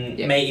 and then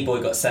Matey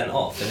Boy got sent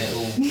off, and it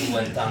all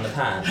went down the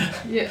pan.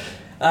 Yeah.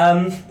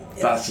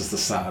 That's just a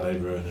Saturday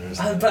ruiner,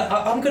 isn't it? But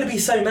I'm going to be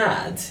so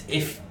mad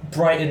if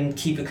Brighton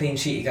keep a clean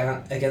sheet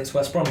against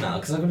West Brom now,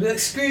 because I'm going to be like,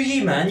 screw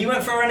you, man, you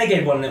went for a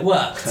renegade one and it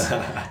worked.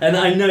 And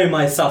I know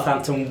my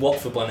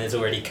Southampton-Watford one is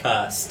already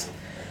cursed.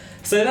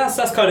 So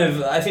that's kind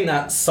of, I think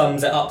that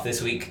sums it up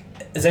this week.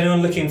 Is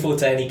anyone looking forward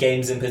to any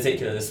games in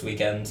particular this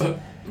weekend?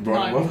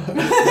 Brighton one?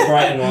 The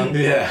Brighton one?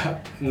 Yeah.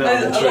 No,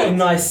 a lot of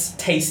nice,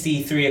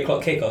 tasty 3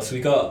 o'clock kickoffs.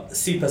 We got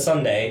Super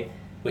Sunday,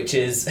 which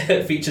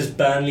features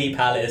Burnley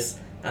Palace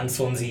and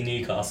Swansea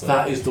Newcastle.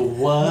 That is the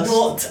worst.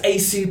 Not a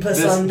Super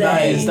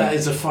Sunday. That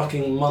is a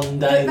fucking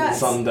mundane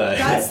Sunday.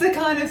 That's the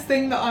kind of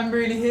thing that I'm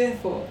really here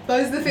for.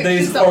 Those are the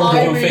fixtures that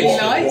I really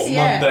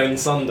like. Mundane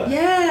Sunday.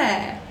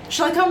 Yeah.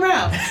 Shall I come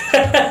round?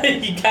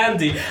 You can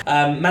do.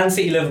 Man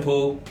City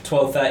Liverpool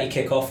 12:30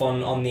 kickoff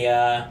on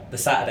the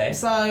Saturday.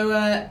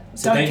 So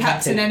don't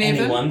captain any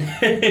anyone. of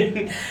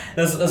them.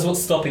 That's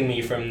what's stopping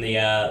me from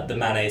the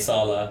Mane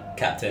Salah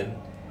captain.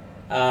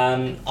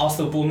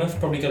 Arsenal Bournemouth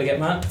probably got to get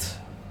marked.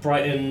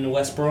 Brighton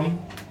West Brom.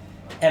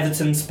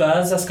 Everton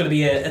Spurs. That's going to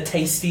be a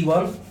tasty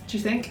one. Do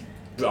you think?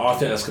 I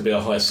think that's going to be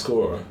a high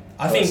scorer.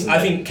 I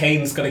think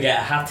Kane's going to get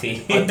a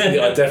hattie. I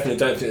definitely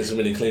don't think there's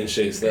many clean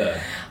sheets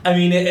there. I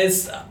mean,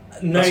 it's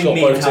knowing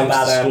me how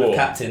bad I am with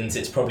captains,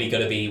 it's probably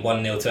going to be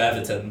 1-0 to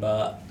Everton,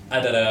 but I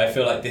don't know, I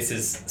feel like this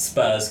is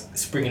Spurs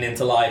springing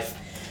into life.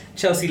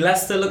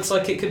 Chelsea-Leicester looks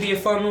like it could be a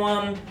fun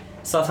one.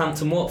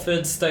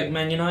 Southampton-Watford,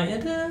 Stoke-Man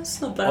United, it's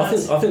not bad.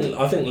 I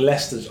think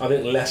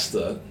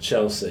Leicester,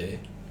 Chelsea,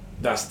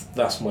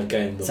 that's my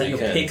game of the weekend. Is that your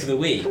pick of the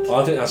week?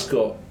 I think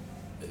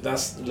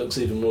that looks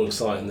even more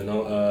exciting than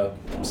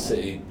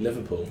City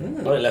Liverpool. I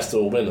think Leicester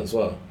will win as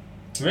well.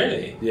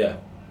 Really? Yeah.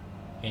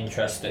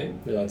 Interesting.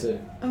 Yeah, I do.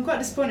 I'm quite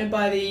disappointed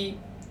by the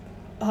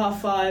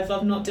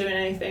 5:30. I'm not doing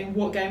anything.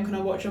 What game can I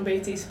watch on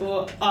BT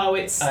Sport? Oh,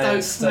 it's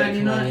Stoke Man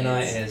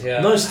United. Yeah.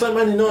 No, Stoke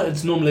Man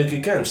United's normally a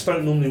good game.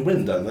 Stoke normally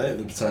win, don't they, at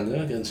the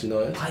Britannia against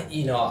United?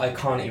 I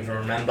can't even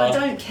remember. I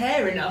don't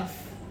care enough.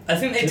 I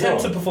think they tend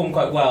to perform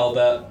quite well,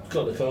 but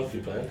Got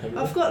Lukaku playing, haven't you?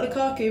 I've got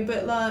Lukaku,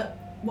 but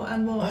what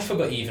and what? I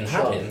forgot you even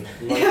had him.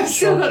 Yeah, I've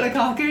still got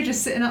Lukaku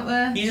just sitting up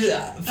there.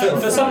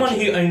 For someone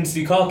who owns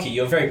Lukaku,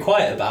 you're very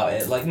quiet about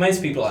it. Like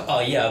most people are like,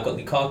 oh yeah, I've got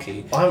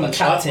Lukaku. I haven't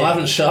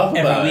shut up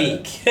about every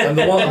it. week. And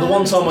the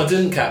one time I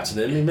didn't captain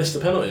him, he missed a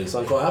penalty,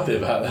 so I'm quite happy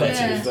about that,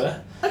 to be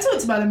fair. I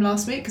talked about him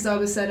last week because I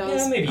was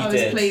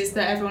pleased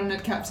that everyone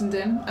had captained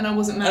him, and I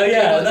wasn't mad. Oh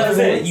yeah, that was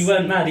it. You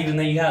weren't mad even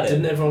though you had it.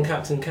 Didn't everyone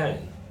captain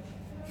Kane?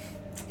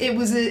 It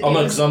was no,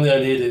 because I'm the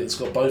only idiot that's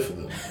got both of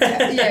them.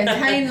 Yeah,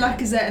 Kane,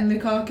 Lacazette and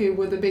Lukaku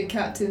were the big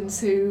captains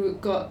who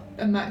got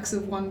a max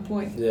of 1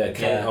 point. Yeah,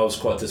 Kane. I was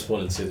quite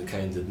disappointed to see that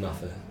Kane did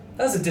nothing.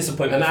 That was a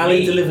disappointment. And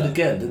Ali delivered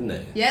again, didn't he?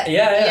 Yeah.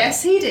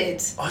 Yes, he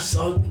did.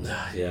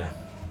 Yeah.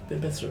 Bit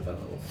bitter about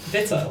that one.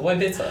 Bitter? Why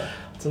bitter?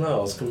 I don't know,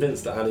 I was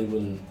convinced that Ali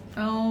wouldn't...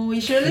 Oh, you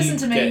should have listened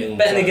to me.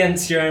 Betting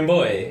against your own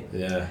boy.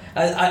 Yeah.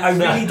 I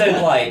really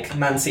don't like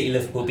Man City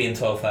Liverpool being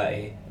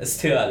 12:30. It's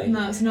too early.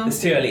 No, it's not. It's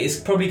too early. It's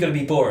probably going to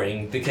be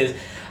boring because...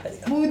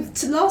 Well,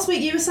 last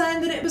week you were saying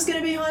that it was going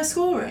to be high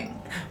scoring.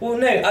 Well,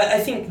 no, I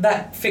think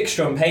that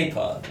fixture on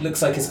paper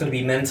looks like it's going to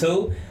be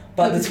mental.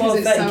 But the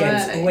 12:30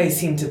 games always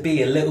seem to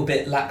be a little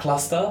bit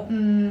lackluster.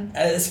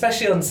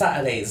 Especially on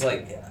Saturdays,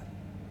 like...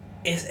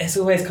 It's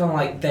always kind of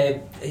like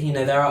they're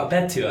out of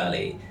bed too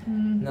early.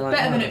 Like,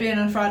 better than it being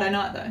on a Friday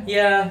night though.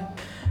 Yeah.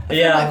 I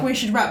feel like we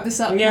should wrap this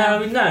up.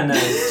 Yeah, now. no.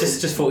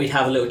 just thought we'd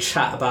have a little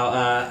chat about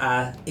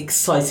our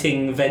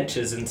exciting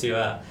ventures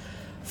into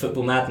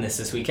football madness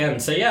this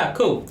weekend. So yeah,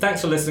 cool.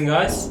 Thanks for listening,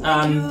 guys.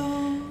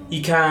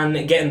 You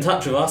can get in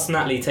touch with us.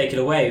 Natalie, take it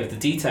away with the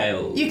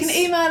details. You can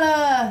email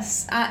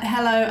us at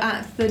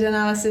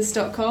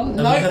hello@thedanalysis.com.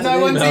 No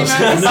one's emailed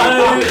us.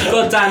 No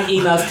goddamn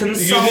emails. Can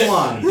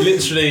someone?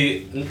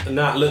 Literally,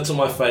 Nat looked at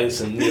my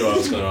face and knew I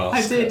was going to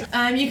ask. I did.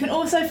 You can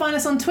also find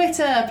us on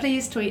Twitter.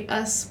 Please tweet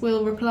us.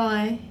 We'll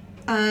reply.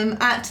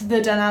 At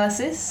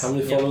thedanalysis. How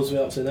many followers are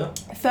we up to now?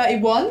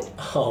 31.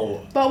 Oh.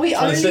 But we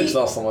 26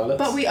 last time I looked.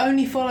 But we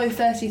only follow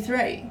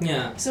 33.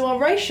 Yeah. So our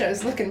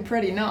ratio's looking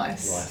pretty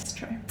nice. Right. That's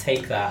true.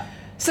 Take that.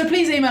 So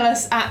please email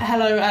us at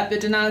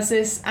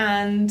hello@thedanalysis,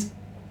 and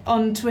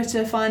on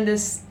Twitter find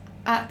us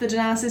at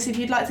thedanalysis if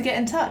you'd like to get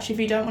in touch. If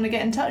you don't want to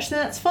get in touch, then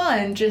that's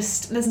fine.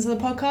 Just listen to the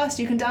podcast,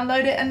 you can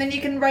download it, and then you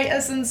can rate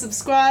us and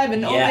subscribe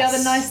and all the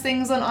other nice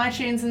things on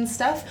iTunes and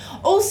stuff.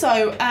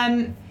 Also,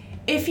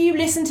 if you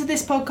listen to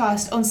this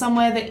podcast on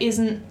somewhere that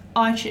isn't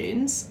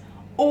iTunes,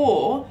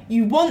 or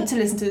you want to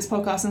listen to this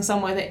podcast on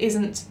somewhere that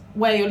isn't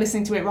where you're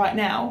listening to it right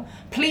now,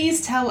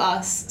 please tell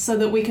us so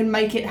that we can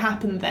make it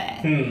happen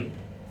there.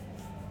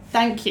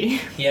 Thank you.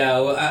 Yeah,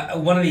 well,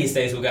 one of these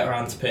days we'll get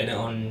around to putting it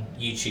on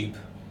YouTube.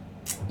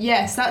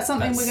 Yes, that's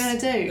something we're going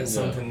to do. That's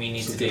something we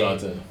need to do.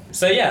 Good idea.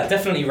 So yeah,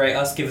 definitely rate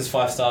us, give us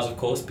 5 stars of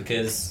course,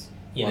 because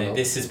you Why know not?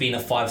 this has been a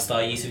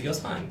 5-star use of your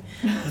time.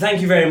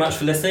 Thank you very much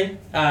for listening.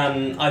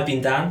 I've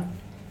been Dan.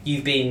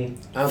 You've been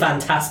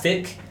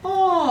fantastic.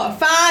 Oh,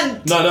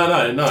 fan! No.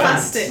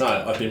 Fantastic. No,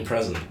 I've been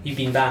present. You've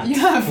been banned. You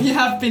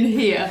have been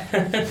here.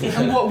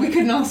 And what we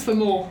couldn't ask for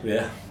more.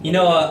 Yeah. You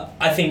know what?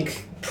 I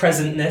think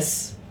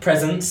presence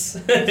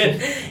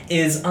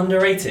is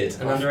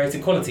underrated, an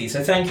underrated quality.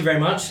 So thank you very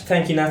much.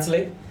 Thank you,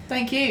 Natalie.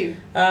 Thank you.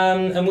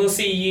 And we'll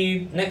see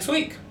you next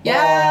week.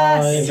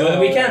 Yes! Enjoy the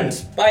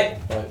weekend. Bye.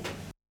 Right.